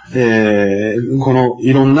が、この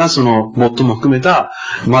いろんなそのボットも含めた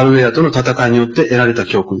マルウェアとの戦いによって得られた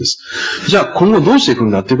教訓です。じゃあ今後どうしていく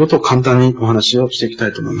んだということを簡単にお話をしていきた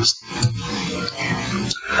いと思います。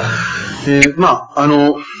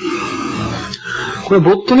これ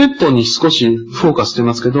ボットネットに少しフォーカスして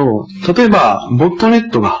ますけど、例えばボットネ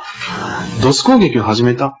ットがDOS 攻撃を始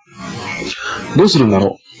めた。どうするんだ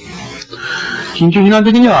ろう。緊急避難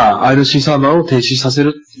的には IRC サーバーを停止させ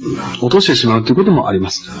る、落としてしまうということもありま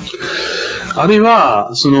す。あるいは、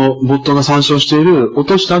そのボットが参照している、落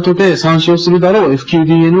とした後で参照するだろう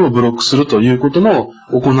FQDN をブロックするということも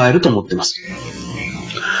行えると思っています。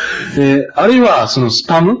あるいは、そのス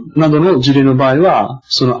パムなどの事例の場合は、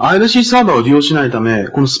その IRC サーバーを利用しないため、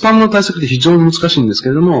このスパムの対策って非常に難しいんですけ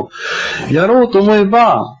れども、やろうと思え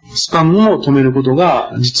ば、スパムも止めること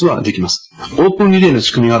が実はできます。オープンリレーの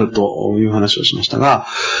仕組みがあるという話をしましたが、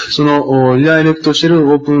そのリダイレクトしている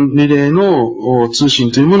オープンリレーの通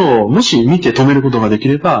信というものをもし見て止めることができ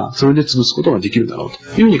れば、それで潰すことができるだろ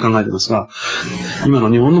うというふうに考えていますが、今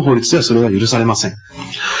の日本の法律ではそれが許されません。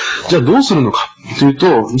じゃあどうするのかという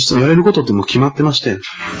と、実はやれることってもう決まってまして、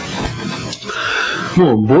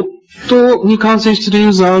もうボットに感染しているユ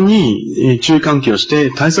ーザーに注意喚起をし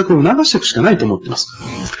て対策を促していくしかないと思っています。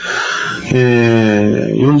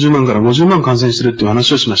40万から50万感染しているという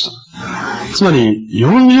話をしました。つまり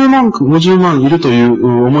40万、50万いるという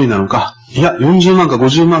思いなのか、いや、40万か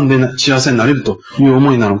50万で幸せになれるという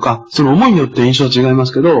思いなのか、その思いによって印象は違いま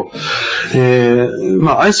すけど、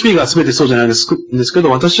ISP が全てそうじゃないですけど、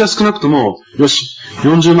私は少なくとも、よし、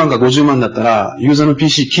40万か50万だったら、ユーザーの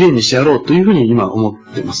PC きれいにしてやろうというふうに今思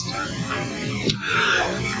っています。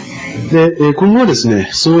で、今後はですね、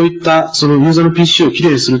そういった、そのユーザーの PC をきれ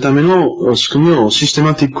いにするための仕組みをシステ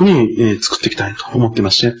マティックに作っていきたいと思ってま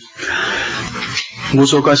して、ご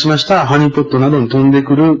紹介しましたハニーポットなどに飛んで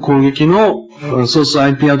くる攻撃のソース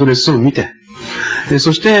IP アドレスを見て、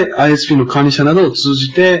そして ISP の管理者などを通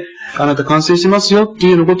じて、あなた感染してますよって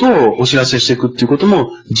いうようなことをお知らせしていくっていうことも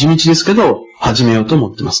地道ですけど、始めようと思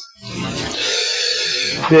っています。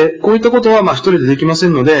で、こういったことは一人でできませ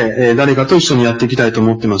んので、誰かと一緒にやっていきたいと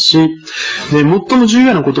思ってますし、で、最も重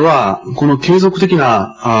要なことは、この継続的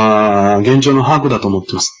な現状の把握だと思っ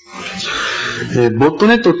ています。ボット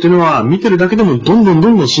ネットっていうのは見てるだけでもどんど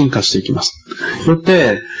ん進化していきます。よっ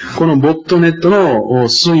て、このボットネットの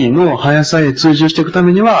推移の速さへ追従していくた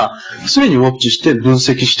めには、常にウォッチして分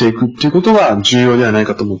析していくっていうことが重要ではない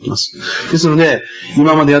かと思っています。ですので、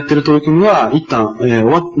今までやってる取り組みは一旦、終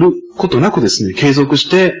わることなくですね、継続し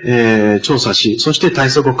て、調査し、そして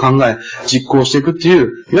対策を考え、実行していくってい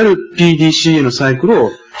う、いわゆる PDCA のサイクル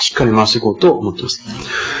をしっかり回していこうと思っています。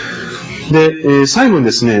で、最後に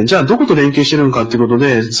ですね、じゃあどこと連携しているのかということ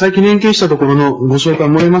で、最近連携したところのご紹介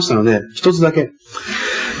もらいましたので、一つだけ。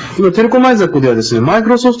今、テレコマイザックではですね、マイク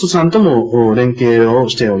ロソフトさんとも連携を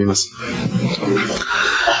しております。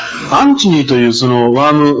アンチニーというその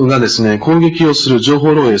ワームがですね、攻撃をする、情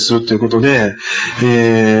報漏洩するということで、ト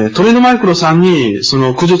レードマイクロさんにそ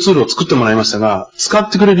の駆除ツールを作ってもらいましたが、使っ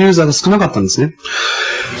てくれるユーザーが少なかったんですね。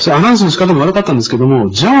それアナウンスの仕方も悪かったんですけど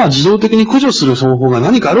も、じゃあ自動的に駆除する方法が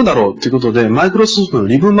何かあるだろうということで、マイクロソフトの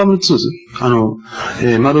リブンバブルツー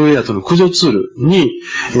ル、マルウェアとの駆除ツールに、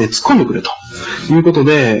突っ込んでくれということ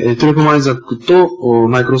で、テレコマイザックと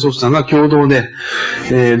マイクロソフトさんが共同で、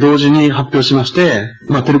同時に発表しまして、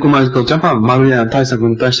テレコマイアイズアックジャパンマルウェア対策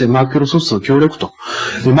に対してマイクロソフトと協力と。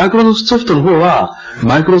でマイクロソフトの方は、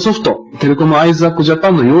マイクロソフト、テレコムアイズアックジャ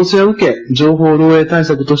パンの要請を受け、情報漏洩対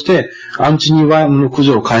策として、アンチニワームの駆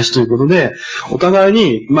除を開始ということで、お互い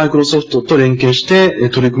にマイクロソフトと連携して、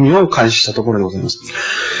取り組みを開始したところでございます。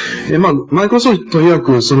マイクロソフト曰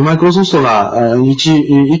く、そのマイクロソフトが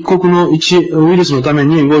一国の一ウイルスのため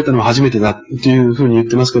に動いたのは初めてだというふうに言っ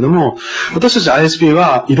てますけども、私たち ISP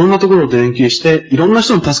はいろんなところと連携して、いろんな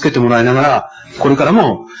人に助けてもらいながら、これから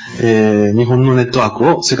も、日本のネットワーク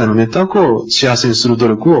を、世界のネットワークを幸せにする努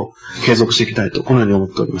力を継続していきたいと、このように思っ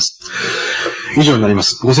ております。以上になりま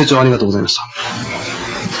す。ご清聴ありがとうございました。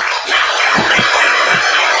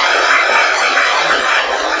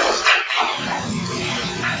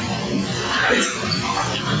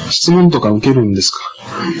質問とか受けるんですか？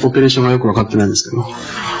オペレーションがよくわかってないんですけど。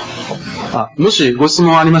もしご質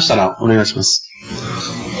問ありましたらお願いします。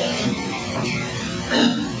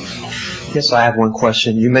Yes, I have one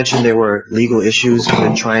question. You mentioned there were legal issues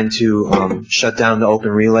with trying to shut down the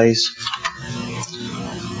open relays.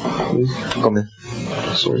 Go ahead.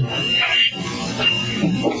 Sorry.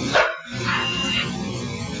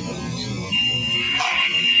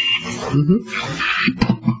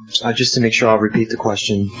 Just to make sure, I'll repeat the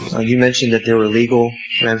question. You mentioned that there were legal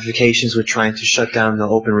ramifications with trying to shut down the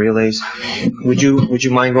open relays. Would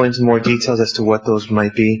you mind going into more details as to what those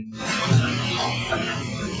might be?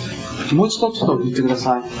 もう一度ちょっと言ってくだ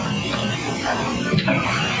さい。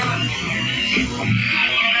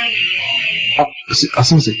すみま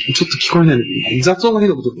せん。ちょっと聞こえない。雑音がひ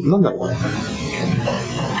どいこと、なんだろうこれ。は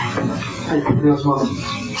い、お願いします。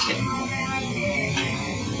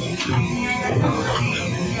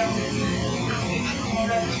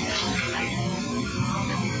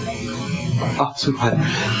は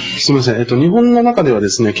い。すみません。日本の中ではで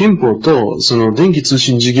すね、憲法と、その、電気通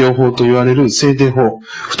信事業法と言われる制定法、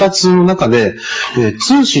二つの中で、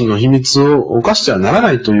通信の秘密を侵してはなら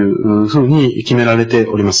ないというふうに決められて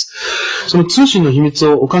おります。その通信の秘密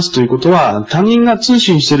を侵すということは、他人が通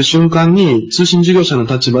信している瞬間に、通信事業者の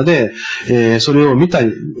立場で、それを見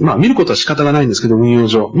ることは仕方がないんですけど、運用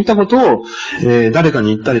上。見たことを、誰かに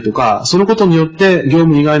言ったりとか、そのことによって業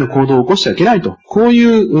務以外の行動を起こしてはいけないと。こうい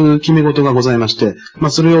う決め事がございまして、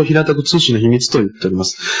それを平たく通信の秘密と言っておりま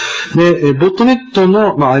す。で、ボットネット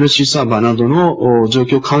の、IRC サーバーなどの状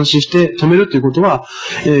況を監視して止めるということは、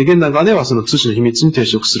現段階ではその通信の秘密に抵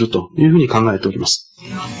触するというふうに考えております。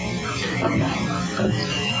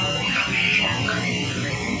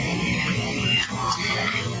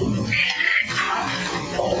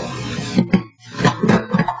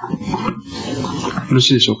よろ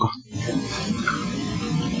しいでしょうか。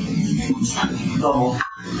どうも。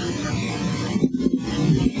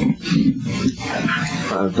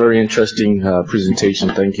Very interesting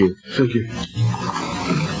presentation. Thank you. Thank you.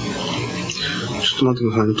 ちょっと待って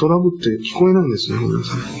くださいね。トラブって聞こえないんですね。ごめんな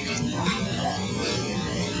さい。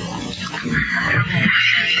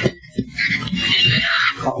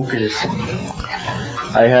OK です。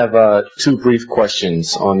I have two brief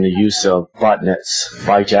questions on the use of botnets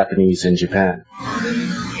by Japanese in Japan.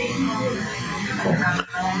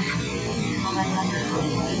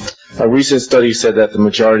 A recent study said that the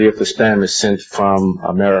majority of the spam is sent from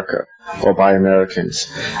America or by Americans.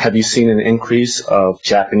 Have you seen an increase of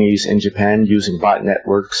Japanese in Japan using bot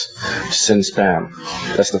networks to send spam?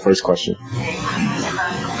 That's the first question.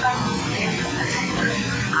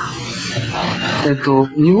 日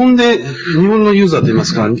本のユーザーといいま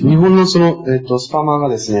すか、日本のその、スパマーが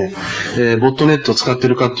ですね、ボットネットを使ってい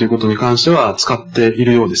るかということに関しては使ってい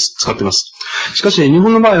るようです。使ってます。しかし、日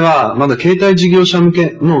本の場合は、まだ携帯事業者向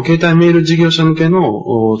けの、携帯メール事業者向けの、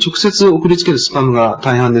直接送りつけるスパムが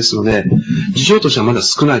大半ですので、事情としてはまだ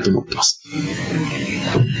少ないと思っています。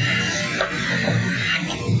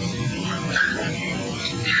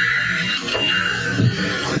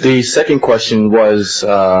The second question was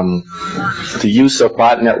the use of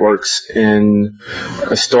bot networks in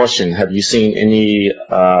extortion. Have you seen any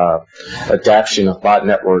adaptation of bot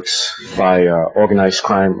networks by organized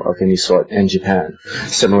crime of any sort in Japan,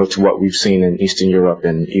 similar to what we've seen in Eastern Europe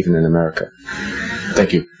and even in America?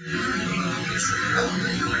 Thank you.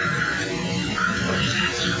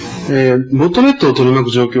 ボットネットを取り巻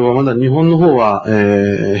く状況はまだ日本の方は、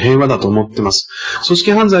平和だと思ってます。組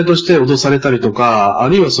織犯罪として脅されたりとか、あ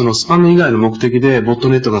るいはそのスパム以外の目的でボット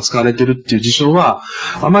ネットが使われているっていう事象は、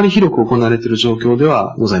あまり広く行われている状況で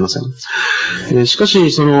はございません。しかし、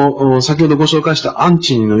その、先ほどご紹介したアン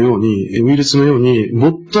チのように、ウイルスのように、ボ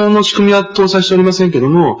ットの仕組みは搭載しておりませんけど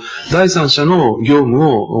も、第三者の業務、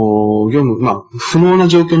不能な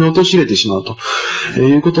状況に陥れてしまうと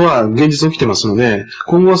いうことは現実起きてますので、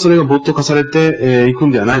今後はそれれがボット化されていく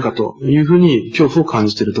んではないかというふうに恐怖を感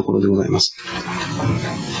じているところでございます。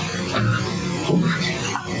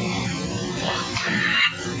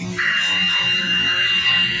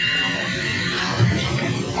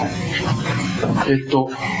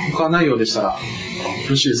他ないようでしたらよ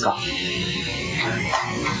ろしいですか。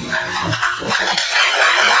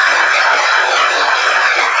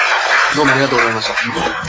どうもありがとうございました。